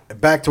 yeah.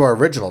 Back to our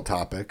original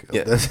topic.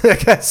 Yeah. I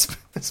guess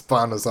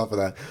spawned us off of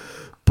that.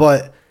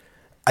 But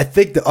I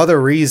think the other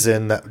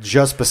reason that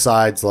just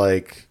besides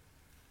like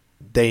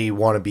they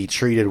want to be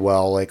treated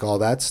well, like all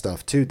that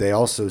stuff too, they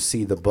also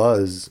see the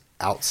buzz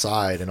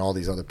outside and all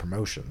these other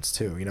promotions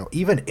too. You know,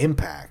 even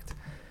Impact.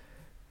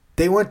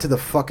 They went to the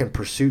fucking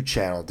Pursuit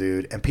channel,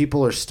 dude, and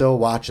people are still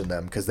watching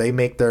them because they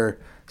make their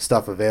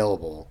stuff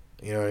available.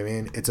 You know what I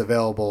mean? It's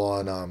available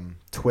on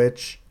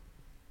Twitch,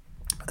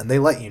 and they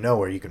let you know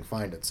where you can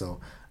find it.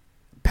 So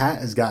Pat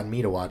has gotten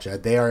me to watch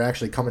it. They are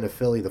actually coming to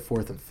Philly the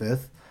 4th and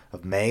 5th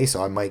of May,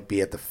 so I might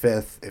be at the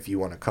 5th if you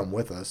want to come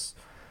with us.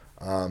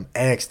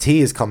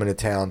 NXT is coming to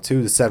town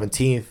too. The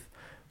 17th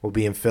will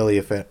be in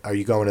Philly. Are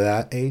you going to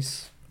that,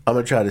 Ace? I'm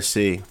gonna try to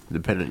see,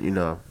 depending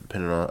on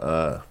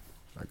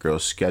my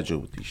girl's schedule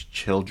with these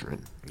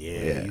children.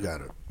 Yeah. You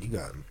got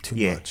too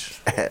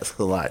much. That's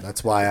a lot.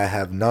 That's why I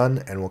have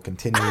none and will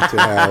continue to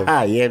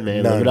have Yeah,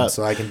 man. none, Live it up.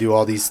 so I can do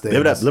all these things.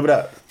 Live it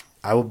up.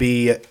 I will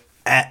be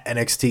at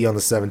NXT on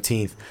the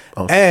 17th.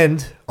 Oh.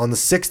 And on the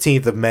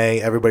 16th of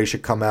May, everybody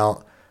should come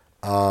out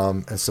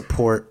and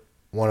support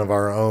one of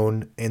our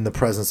own in the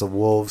presence of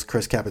Wolves,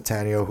 Chris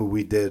Capitanio, who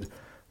we did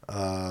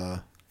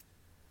an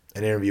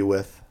interview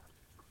with.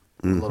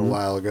 a little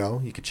while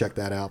ago. You could check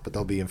that out, but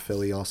they'll be in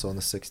Philly also on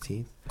the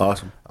 16th.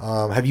 Awesome.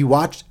 Have you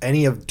watched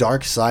any of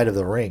Dark Side of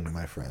the Ring,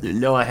 my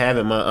friend? No, I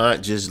haven't. My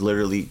aunt just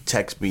literally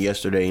texted me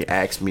yesterday and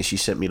asked me. She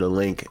sent me the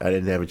link. I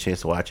didn't have a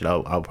chance to watch it.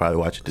 I'll probably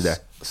watch it today.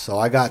 So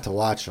I got to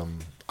watch them.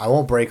 I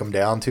won't break them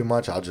down too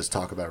much. I'll just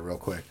talk about it real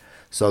quick.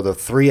 So the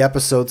 3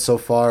 episodes so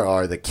far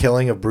are The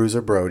Killing of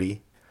Bruiser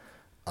Brody,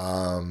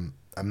 A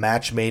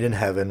Match Made in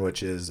Heaven,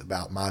 which is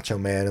about Macho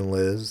Man and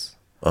Liz,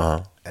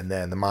 and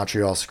then The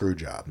Montreal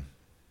Screwjob.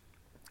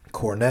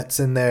 Cornette's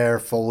in there,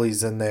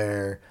 Foley's in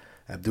there,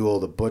 Abdul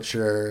the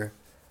Butcher,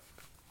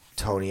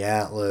 Tony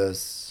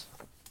Atlas.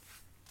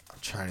 I'm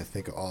trying to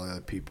think of all the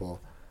other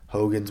people.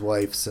 Hogan's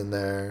wife's in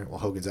there. Well,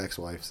 Hogan's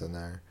ex-wife's in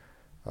there.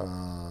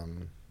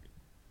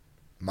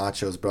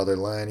 Macho's brother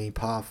Lanny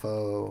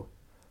Poffo.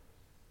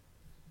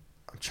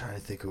 I'm trying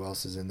to think who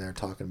else is in there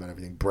talking about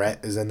everything.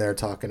 Brett is in there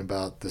talking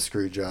about the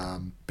screw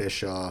job.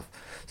 Bischoff.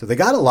 So they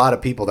got a lot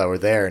of people that were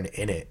there and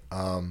in it.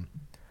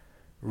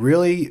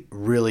 Really,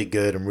 really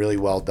good and really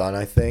well done,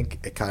 I think.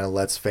 It kind of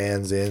lets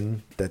fans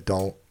in that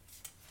don't,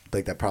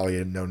 like, that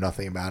probably know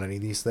nothing about any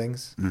of these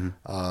things.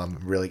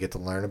 Really get to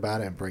learn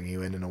about it and bring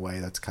you in a way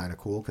that's kind of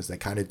cool because they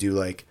kind of do,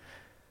 like,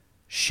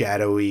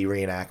 shadowy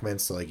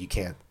reenactments. So, like, you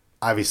can't,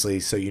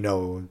 obviously, so you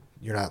know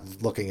you're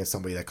not looking at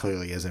somebody that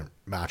clearly isn't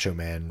Macho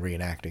Man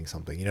reenacting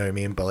something. You know what I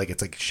mean? But, like,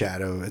 it's like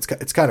shadow. It's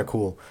kind of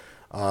cool.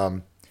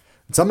 And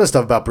some of the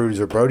stuff about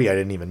Bruiser Brody I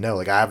didn't even know.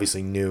 Like, I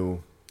obviously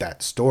knew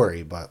that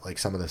story, but, like,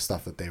 some of the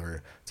stuff that they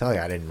were telling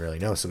I didn't really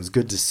know. So it was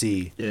good to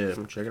see. Yeah,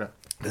 check it out.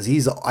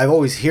 Because I've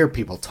always hear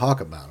people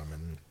talk about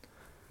him,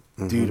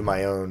 and due to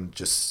my own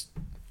just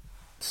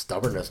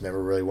stubbornness,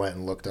 never really went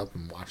and looked up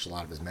and watched a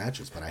lot of his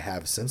matches, but I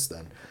have since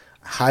then.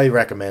 I highly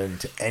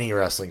recommend to any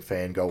wrestling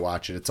fan, go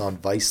watch it. It's on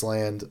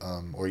Viceland,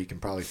 or you can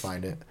probably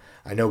find it.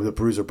 I know the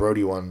Bruiser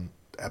Brody one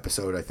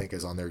episode, I think,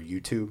 is on their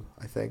YouTube,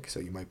 I think,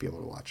 so you might be able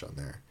to watch on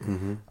there.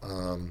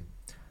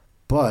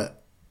 But,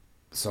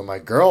 so my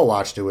girl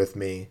watched it with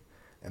me,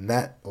 and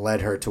that led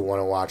her to want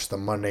to watch the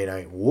Monday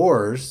Night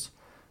Wars,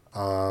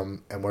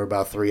 and we're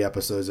about 3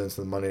 episodes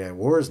into the Monday Night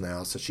Wars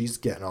now, so she's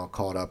getting all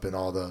caught up in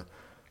all the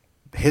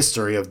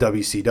history of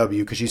WCW,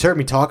 because she's heard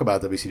me talk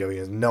about WCW and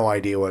has no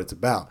idea what it's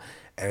about.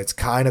 And it's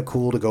kind of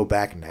cool to go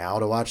back now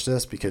to watch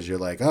this, because you're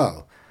like,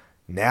 oh,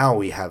 now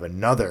we have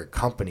another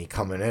company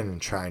coming in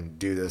and trying to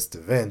do this to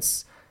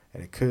Vince,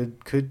 and it could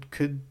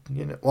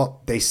you know,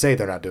 well, they say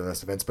they're not doing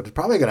this to Vince, but it's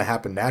probably going to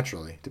happen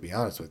naturally, to be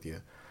honest with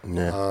you.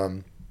 Yeah.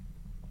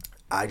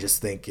 I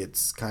just think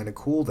it's kind of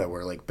cool that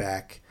we're, like,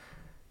 back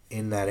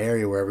in that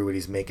area where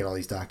everybody's making all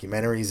these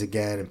documentaries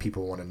again, and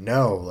people want to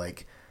know,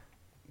 like,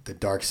 the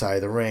Dark Side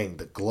of the Ring,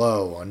 The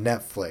Glow on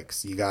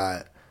Netflix. You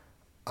got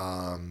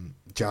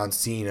John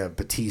Cena,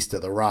 Batista,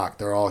 The Rock.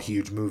 They're all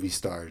huge movie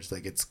stars.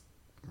 Like, it's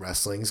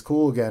wrestling's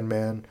cool again,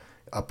 man.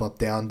 Up, Up,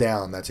 Down,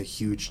 Down. That's a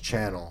huge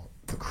channel.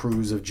 The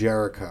Cruise of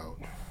Jericho.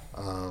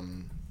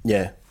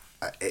 Yeah.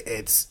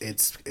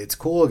 It's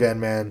cool again,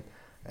 man.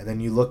 And then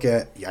you look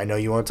at, I know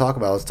you want to talk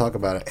about it. Let's talk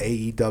about it.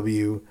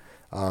 AEW,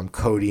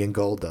 Cody and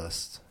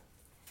Goldust.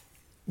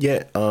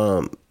 Yeah.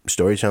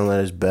 Storytelling at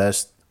his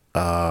best.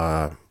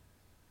 Yeah,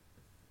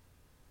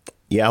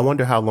 I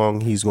wonder how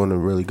long he's going to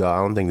really go. I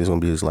don't think this is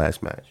going to be his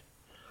last match.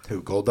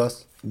 Who,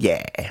 Goldust?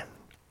 Yeah. I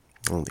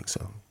don't think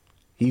so.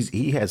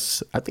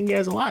 I think he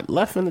has a lot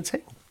left in the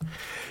tank.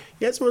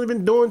 He hasn't really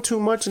been doing too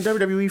much in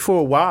WWE for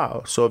a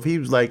while. So if he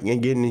was, like,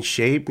 getting in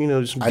shape, you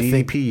know, some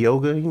DDP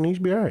yoga, he needs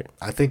to be all right.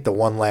 I think the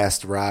one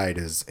last ride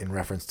is in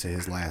reference to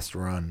his last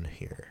run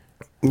here.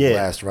 Yeah.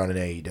 Last run in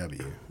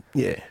AEW.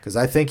 Yeah. Because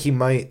I think he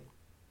might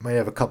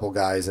have a couple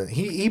guys, and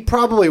he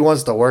probably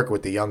wants to work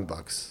with the Young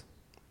Bucks.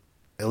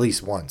 At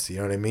least once, you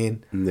know what I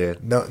mean? Yeah.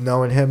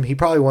 Knowing him, he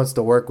probably wants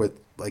to work with,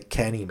 like,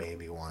 Kenny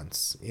maybe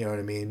once. You know what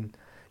I mean?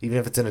 Even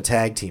if it's in a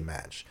tag team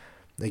match.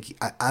 Like,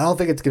 I don't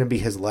think it's going to be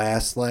his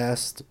last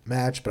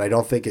match, but I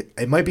don't think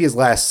it might be his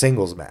last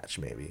singles match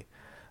maybe.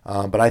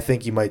 But I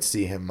think you might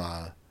see him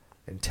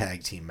in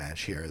tag team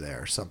match here or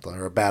there or something,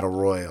 or a battle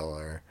royal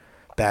or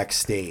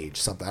backstage,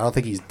 something. I don't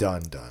think he's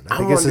done. I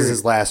think this is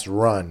his last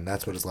run.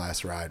 That's what his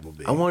last ride will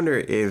be. I wonder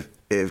if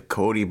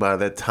Cody, by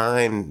the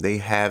time they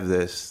have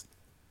this,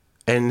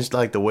 and it's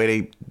like the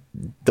way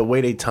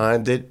they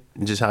timed it,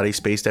 and just how they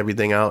spaced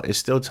everything out, it's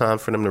still time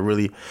for them to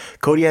really.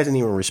 Cody hasn't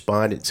even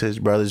responded to his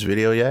brother's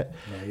video yet.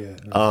 Not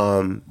yet.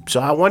 No.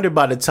 So I wonder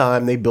by the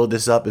time they build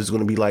this up, it's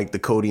going to be like the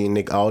Cody and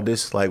Nick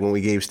Aldis, like when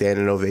we gave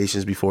standing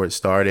ovations before it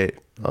started.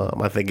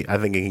 I think it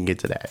can get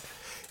to that.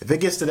 If it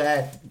gets to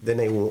that, then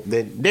they won't.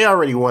 They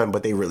already won,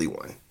 but they really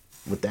won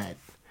with that.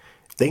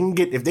 If they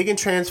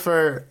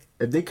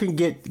can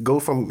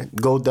go from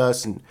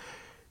Goldust and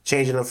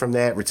changing them from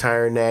that,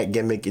 retiring that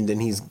gimmick, and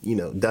then he's, you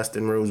know,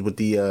 Dustin Rhodes with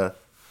the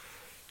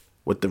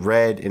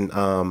red and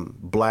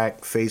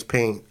black face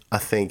paint. I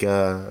think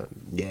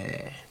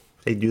they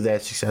do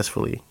that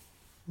successfully.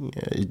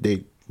 Yeah,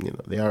 they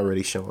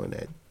already showing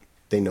that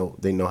they know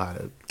how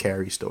to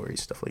carry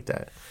stories, stuff like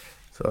that.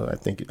 So I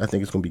think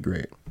it's gonna be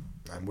great.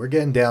 And we're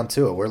getting down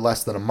to it. We're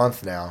less than a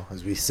month now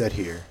as we sit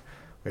here.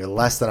 We're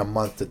less than a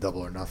month to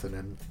Double or Nothing,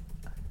 and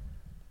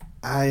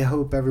I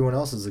hope everyone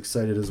else is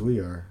excited as we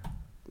are,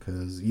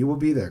 because you will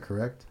be there,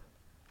 correct?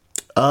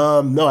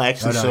 No, I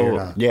actually you're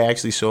not. Yeah, I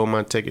actually sold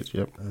my tickets.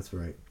 Yep. That's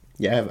right.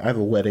 Yeah, I have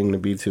a wedding to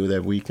be to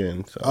that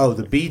weekend. So. Oh,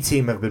 the B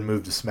team have been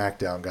moved to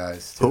SmackDown,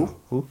 guys. Too.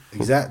 Who?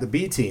 The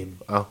B team.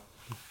 Oh.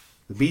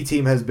 The B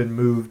team has been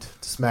moved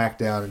to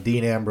SmackDown, and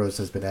Dean Ambrose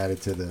has been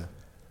added to the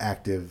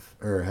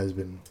has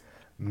been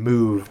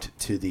moved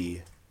to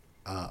the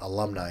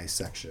alumni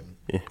section.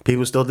 Yeah.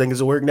 People still think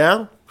it's a work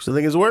now? Still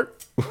think it's a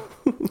work?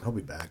 He'll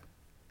be back.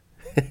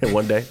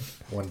 One day.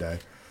 One day.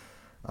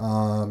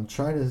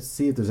 Trying to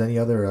see if there's any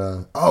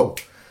other.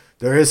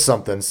 There is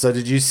something. So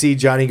did you see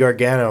Johnny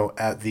Gargano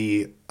at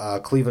the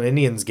Cleveland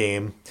Indians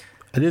game?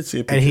 I did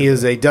see a picture. And he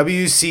is a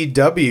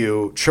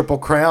WCW Triple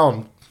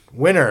Crown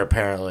winner,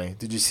 apparently.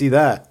 Did you see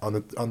that on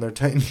their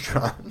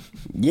Titantron?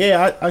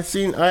 Yeah, I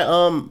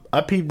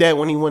peeped that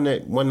when he won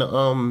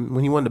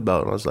the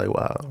belt. And I was like,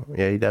 wow,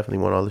 yeah, he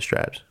definitely won all the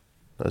straps.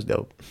 That's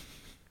dope.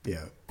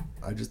 Yeah,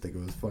 I just think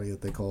it was funny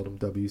that they called him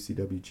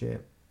WCW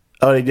champ.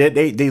 Oh, they did.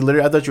 They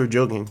literally. I thought you were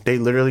joking. They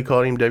literally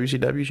called him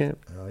WCW champ.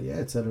 Yeah,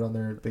 it said it on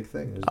their big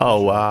thing.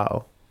 Oh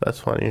wow, that's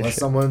funny. Unless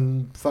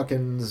someone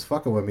is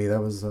fucking with me, that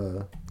was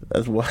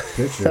that's wild.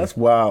 Picture. That's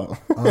wild.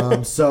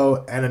 Let's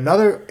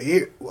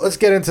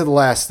get into the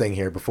last thing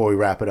here before we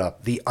wrap it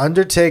up. The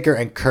Undertaker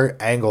and Kurt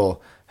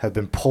Angle have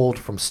been pulled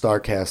from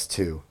StarCast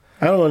 2.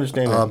 I don't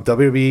understand that.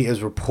 WWE is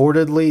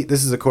reportedly,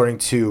 this is according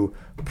to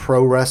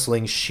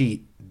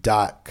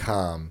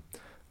ProWrestlingSheet.com.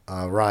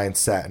 Ryan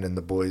Satin and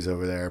the boys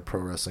over there,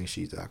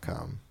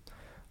 ProWrestlingSheet.com.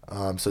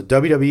 So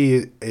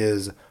WWE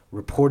is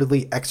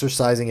reportedly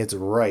exercising its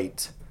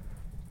right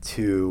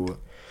to,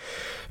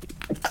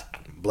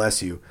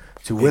 bless you,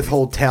 to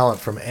withhold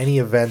talent from any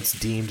events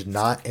deemed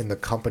not in the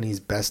company's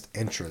best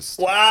interest.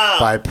 Wow.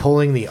 By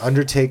pulling The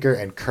Undertaker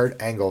and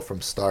Kurt Angle from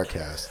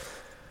StarCast.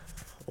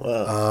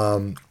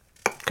 Wow.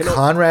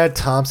 Conrad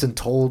Thompson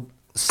told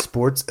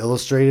Sports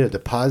Illustrated a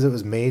deposit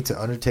was made to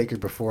Undertaker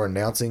before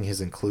announcing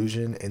his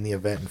inclusion in the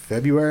event in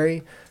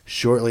February.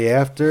 Shortly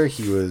after,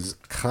 he was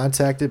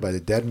contacted by the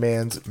Dead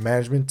Man's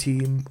management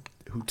team,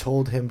 who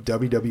told him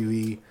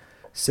WWE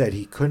said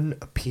he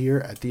couldn't appear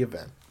at the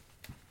event.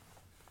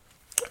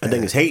 I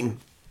think it's hating.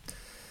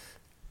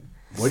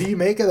 What do you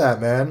make of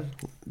that, man?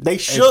 They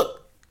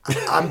shook.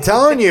 I'm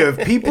telling you, if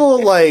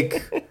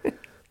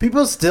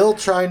people still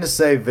trying to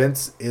say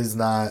Vince is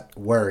not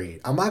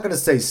worried. I'm not going to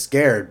say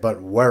scared,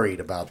 but worried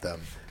about them.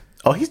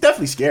 Oh, he's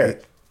definitely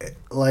scared.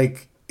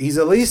 Like, he's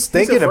at least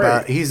thinking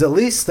about it. He's at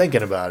least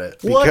thinking about it.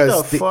 What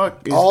the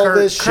fuck is all Kurt?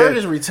 this shit. Kurt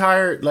is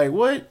retired. Like,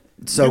 what?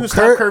 So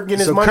Kurt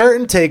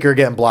and Taker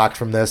getting blocked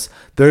from this.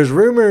 There's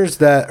reports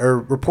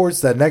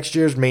that next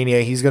year's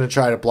Mania, he's going to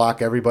try to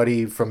block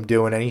everybody from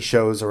doing any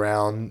shows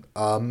around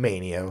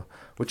Mania,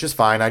 which is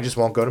fine. I just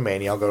won't go to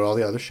Mania. I'll go to all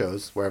the other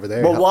shows wherever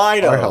they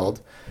are held.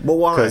 But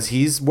why? Because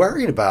he's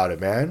worried about it,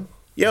 man.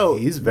 Yo,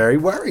 he's very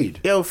worried.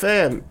 Yo,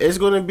 fam, it's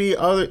going to be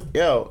other.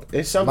 Yo,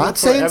 it's something. I'm not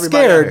saying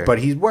scared, but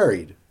he's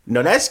worried.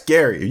 No, that's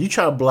scary. You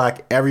try to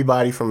block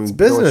everybody from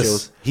business.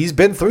 Shows. He's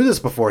been through this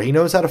before. He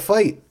knows how to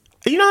fight.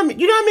 You know how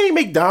many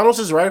McDonald's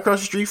is right across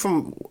the street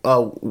from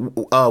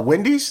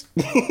Wendy's?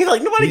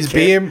 Like nobody he's cares.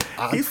 Being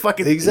he's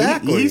fucking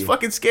exactly. He's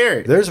fucking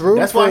scared. There's room.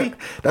 That's why.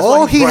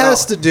 All he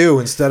has to do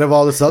instead of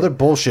all this other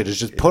bullshit is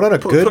just put on a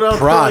good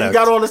product. You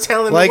got all the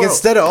talent. Like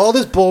instead of all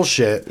this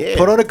bullshit,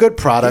 put on a good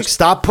product.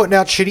 Stop putting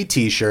out shitty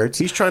T-shirts.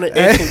 He's trying to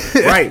end,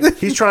 right.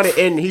 He's trying to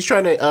end. He's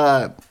trying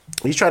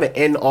to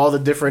end all the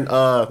different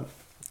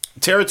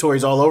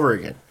territories all over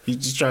again. He's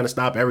just trying to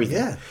stop everything.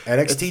 Yeah,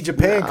 NXT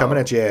Japan coming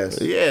at your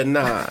ass. Yeah,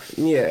 nah.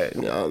 Yeah,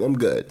 no, I'm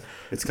good.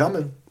 It's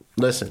coming.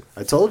 Listen,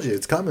 I told you,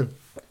 it's coming.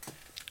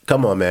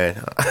 Come on,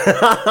 man.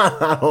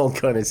 I'm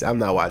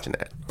not watching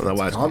that. I'm not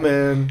watching.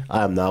 Coming.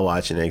 I'm not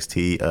watching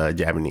NXT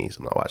Japanese.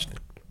 I'm not watching it.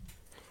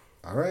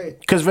 All right.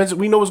 Because Vince,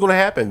 we know what's going to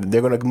happen.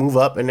 They're going to move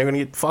up and they're going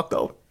to get fucked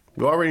up.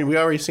 We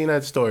already seen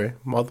that story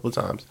multiple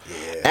times.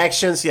 Yeah. Ask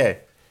Shinsuke.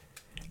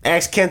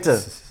 Ask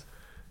Kenta.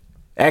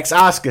 Ask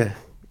Asuka.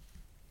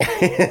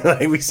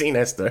 Like we seen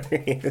that story.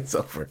 It's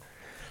over.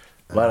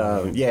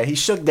 But yeah, he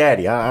shook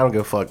daddy. I don't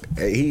give a fuck.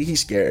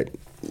 He's scared.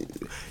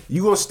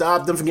 You gonna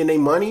stop them from getting their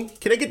money?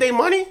 Can they get their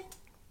money?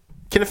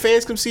 Can the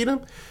fans come see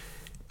them?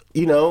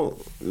 You know,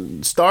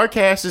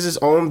 StarCast is his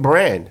own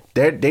brand.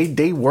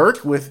 They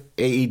work with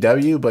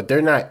AEW, but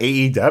they're not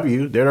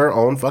AEW. They're their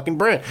own fucking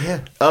brand. Yeah.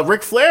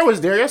 Ric Flair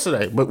was there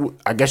yesterday, but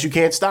I guess you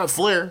can't stop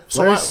Flair.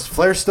 So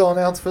Flair's still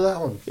announced for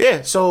that one.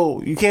 Yeah,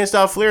 so you can't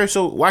stop Flair.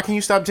 So why can't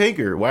you stop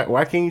Taker?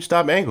 Why can't you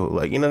stop Angle?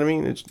 Like, you know what I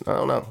mean? I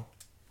don't know.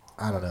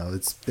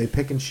 They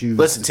pick and choose.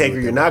 Listen, Taker,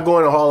 you're not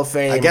going to Hall of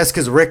Fame. I guess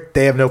because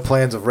they have no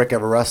plans of Rick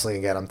ever wrestling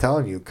again. I'm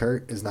telling you,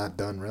 Kurt is not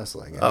done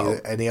wrestling.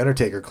 And the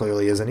Undertaker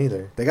clearly isn't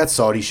either. They got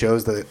Saudi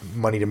shows,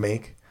 money to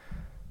make.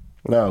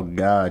 Oh,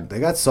 God.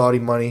 They got Saudi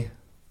money.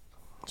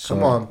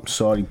 Come on.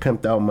 Saudi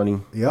pimped out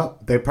money.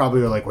 Yep. They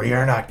probably were like, well,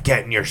 you're not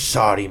getting your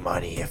Saudi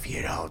money if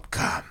you don't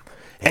come.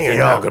 And you're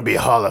not going to be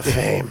Hall of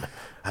Fame.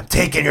 I'm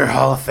taking your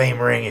Hall of Fame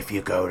ring if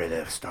you go to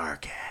the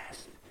StarCast.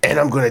 And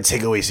I'm going to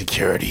take away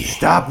security.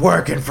 Stop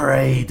working for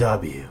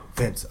AEW.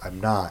 Vince, I'm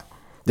not.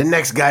 The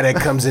next guy that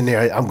comes in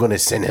there, I'm gonna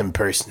send him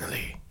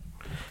personally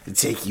to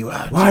take you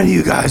out. Why do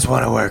you guys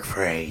want to work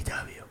for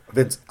AEW?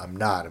 Vince, I'm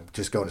not. I'm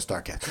just going to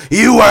StarCast.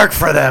 You work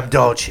for them,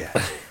 don't you?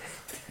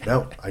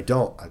 No, I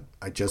don't.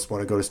 I just want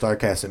to go to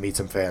StarCast and meet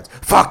some fans.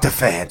 Fuck the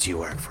fans. You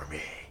work for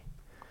me.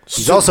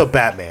 He's also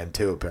Batman,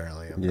 too,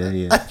 apparently.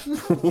 Yeah.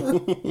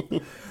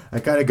 I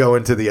kind of go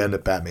into the end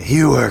of Batman.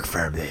 You work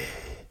for me.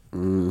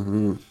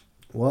 Mm-hmm.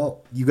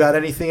 Well, you got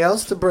anything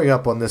else to bring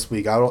up on this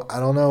week? I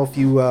don't know if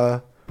you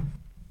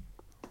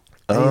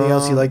anything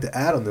else you'd like to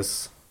add on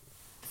this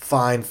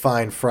fine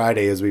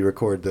Friday as we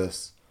record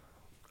this.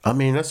 I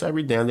mean, that's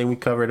everything. I think we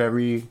covered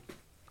everything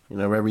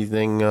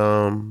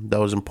that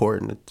was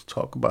important to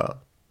talk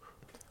about.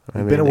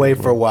 We've been away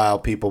for a while,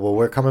 people, but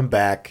we're coming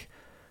back.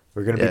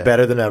 We're going to be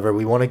better than ever.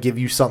 We want to give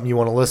you something you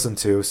want to listen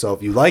to. So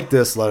if you like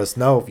this, let us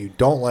know. If you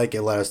don't like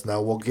it, let us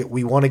know.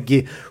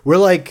 We're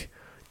like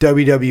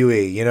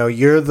WWE. You know,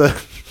 you're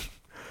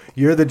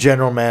the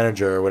general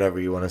manager or whatever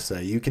you want to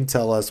say. You can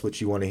tell us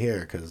what you want to hear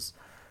because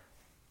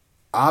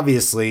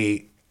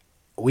obviously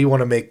we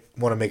want to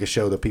make a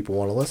show that people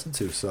want to listen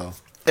to. So.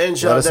 And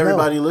shout out to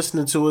everybody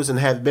listening to us and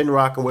have been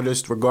rocking with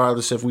us,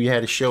 regardless if we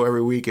had a show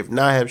every week. If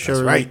not have a show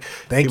every week,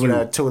 Thank you. People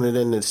that are tuning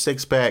in the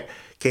Six Pack,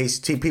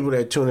 KCT, people that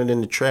are tuning in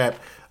the Trap.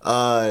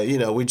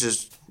 We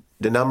just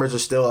the numbers are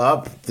still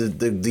up.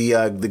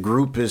 The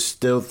group is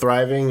still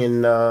thriving,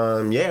 and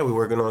we're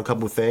working on a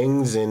couple of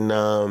things and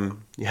a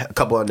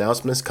couple of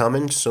announcements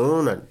coming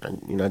soon.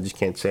 I just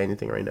can't say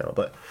anything right now,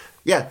 but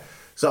yeah.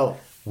 So.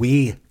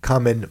 We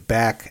coming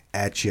back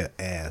at your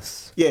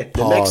ass. Yeah,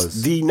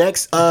 the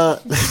next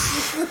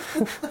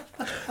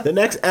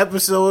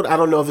episode, I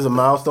don't know if it's a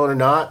milestone or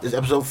not, is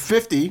episode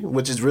 50,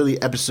 which is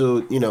really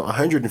episode,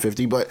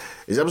 150, but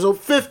it's episode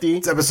 50.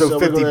 It's episode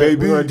 50,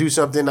 baby. We're going to do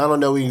something, I don't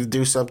know, we can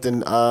do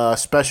something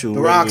special.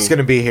 The Rock's going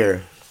to be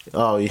here.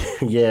 Oh,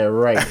 yeah,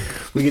 right.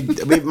 we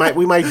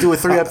might do a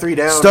 3 up, 3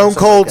 down. Stone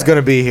Cold's going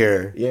to be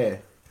here. Yeah.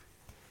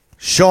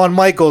 Shawn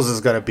Michaels is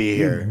going to be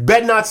here. You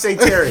bet not say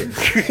Terry.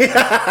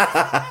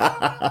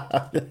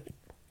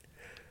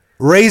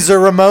 Razor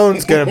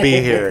Ramon's going to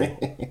be here.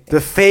 The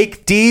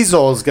fake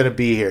Diesel is going to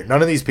be here.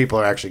 None of these people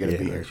are actually going to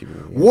be here.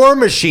 War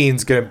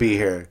Machine's going to be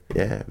here.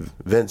 Yeah,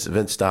 Vince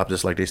stopped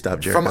us like they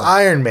stopped Jericho. From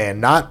Iron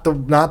Man, not the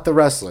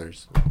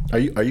wrestlers. Are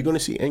you going to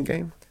see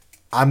Endgame?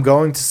 I'm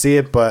going to see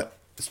it, but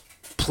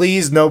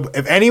please no.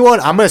 If anyone,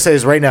 I'm going to say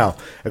this right now.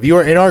 If you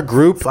are in our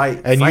group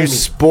and you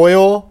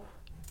spoil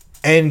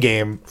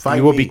Endgame,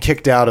 you will be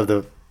kicked out of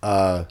the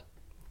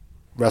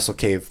Wrestle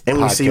Cave.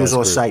 And we see you on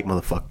group. site,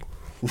 motherfucker.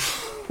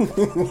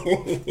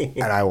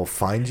 And I will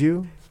find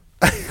you,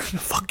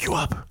 fuck you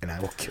up, and I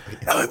will kill you.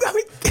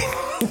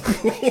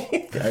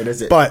 Right,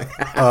 that's it. But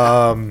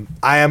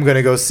I am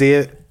gonna go see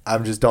it. I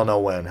just don't know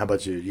when. How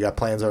about you? You got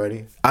plans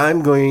already?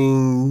 I'm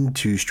going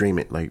to stream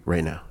it like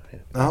right now.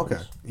 Oh, okay.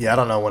 Yeah, I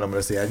don't know when I'm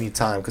going to see it. I need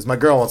time because my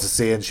girl wants to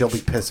see it, and she'll be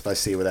pissed if I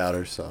see it without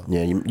her. So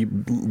yeah,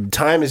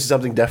 time is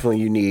something definitely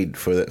you need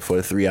for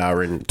the 3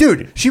 hour. And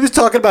dude, she was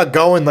talking about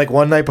going like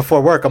one night before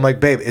work. I'm like,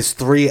 babe, it's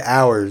 3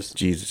 hours.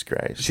 Jesus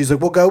Christ. She's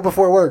like, we'll go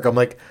before work. I'm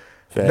like,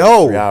 Fast,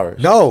 no, 3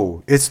 hours.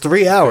 No, it's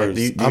 3 hours.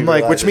 Do you I'm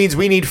like, which means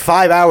we need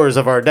 5 hours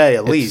of our day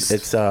at least.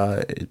 It's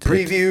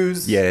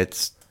previews.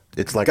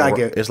 It's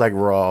like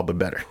Raw, but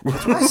better.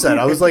 That's what I said.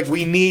 I was like,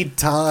 we need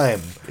time.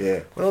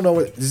 Yeah. I don't know.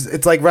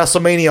 It's like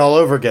WrestleMania all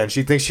over again.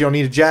 She thinks she don't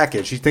need a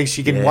jacket. She thinks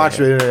she can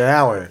watch it in an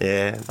hour.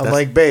 Yeah. I'm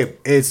like, babe,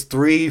 it's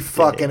 3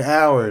 fucking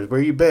hours.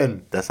 Where you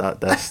been? That's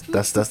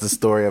the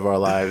story of our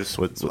lives.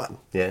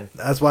 Yeah.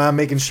 That's why I'm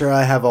making sure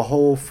I have a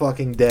whole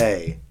fucking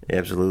day.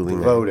 Absolutely,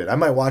 devoted. I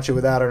might watch it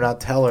without her, not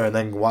tell her, and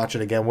then watch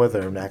it again with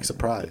her and act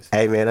surprised.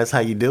 Hey man, that's how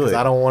you do it.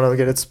 I don't want to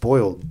get it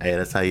spoiled. Hey,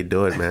 that's how you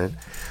do it, man.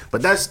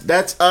 But that's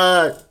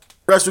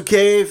Wrestle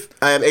Cave.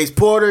 I am Ace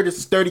Porter. This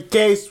is 30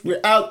 Case.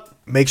 We're out.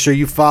 Make sure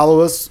you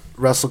follow us.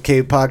 Wrestle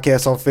Cave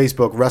Podcast on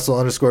Facebook.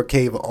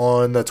 Wrestle_Cave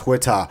on the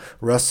Twitter.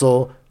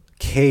 Wrestle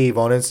Cave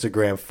on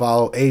Instagram.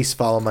 Follow Ace.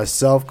 Follow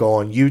myself. Go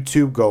on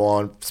YouTube. Go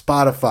on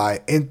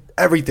Spotify. And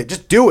everything.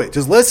 Just do it.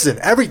 Just listen.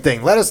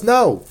 Everything. Let us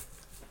know.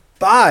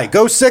 Bye.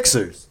 Go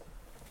Sixers.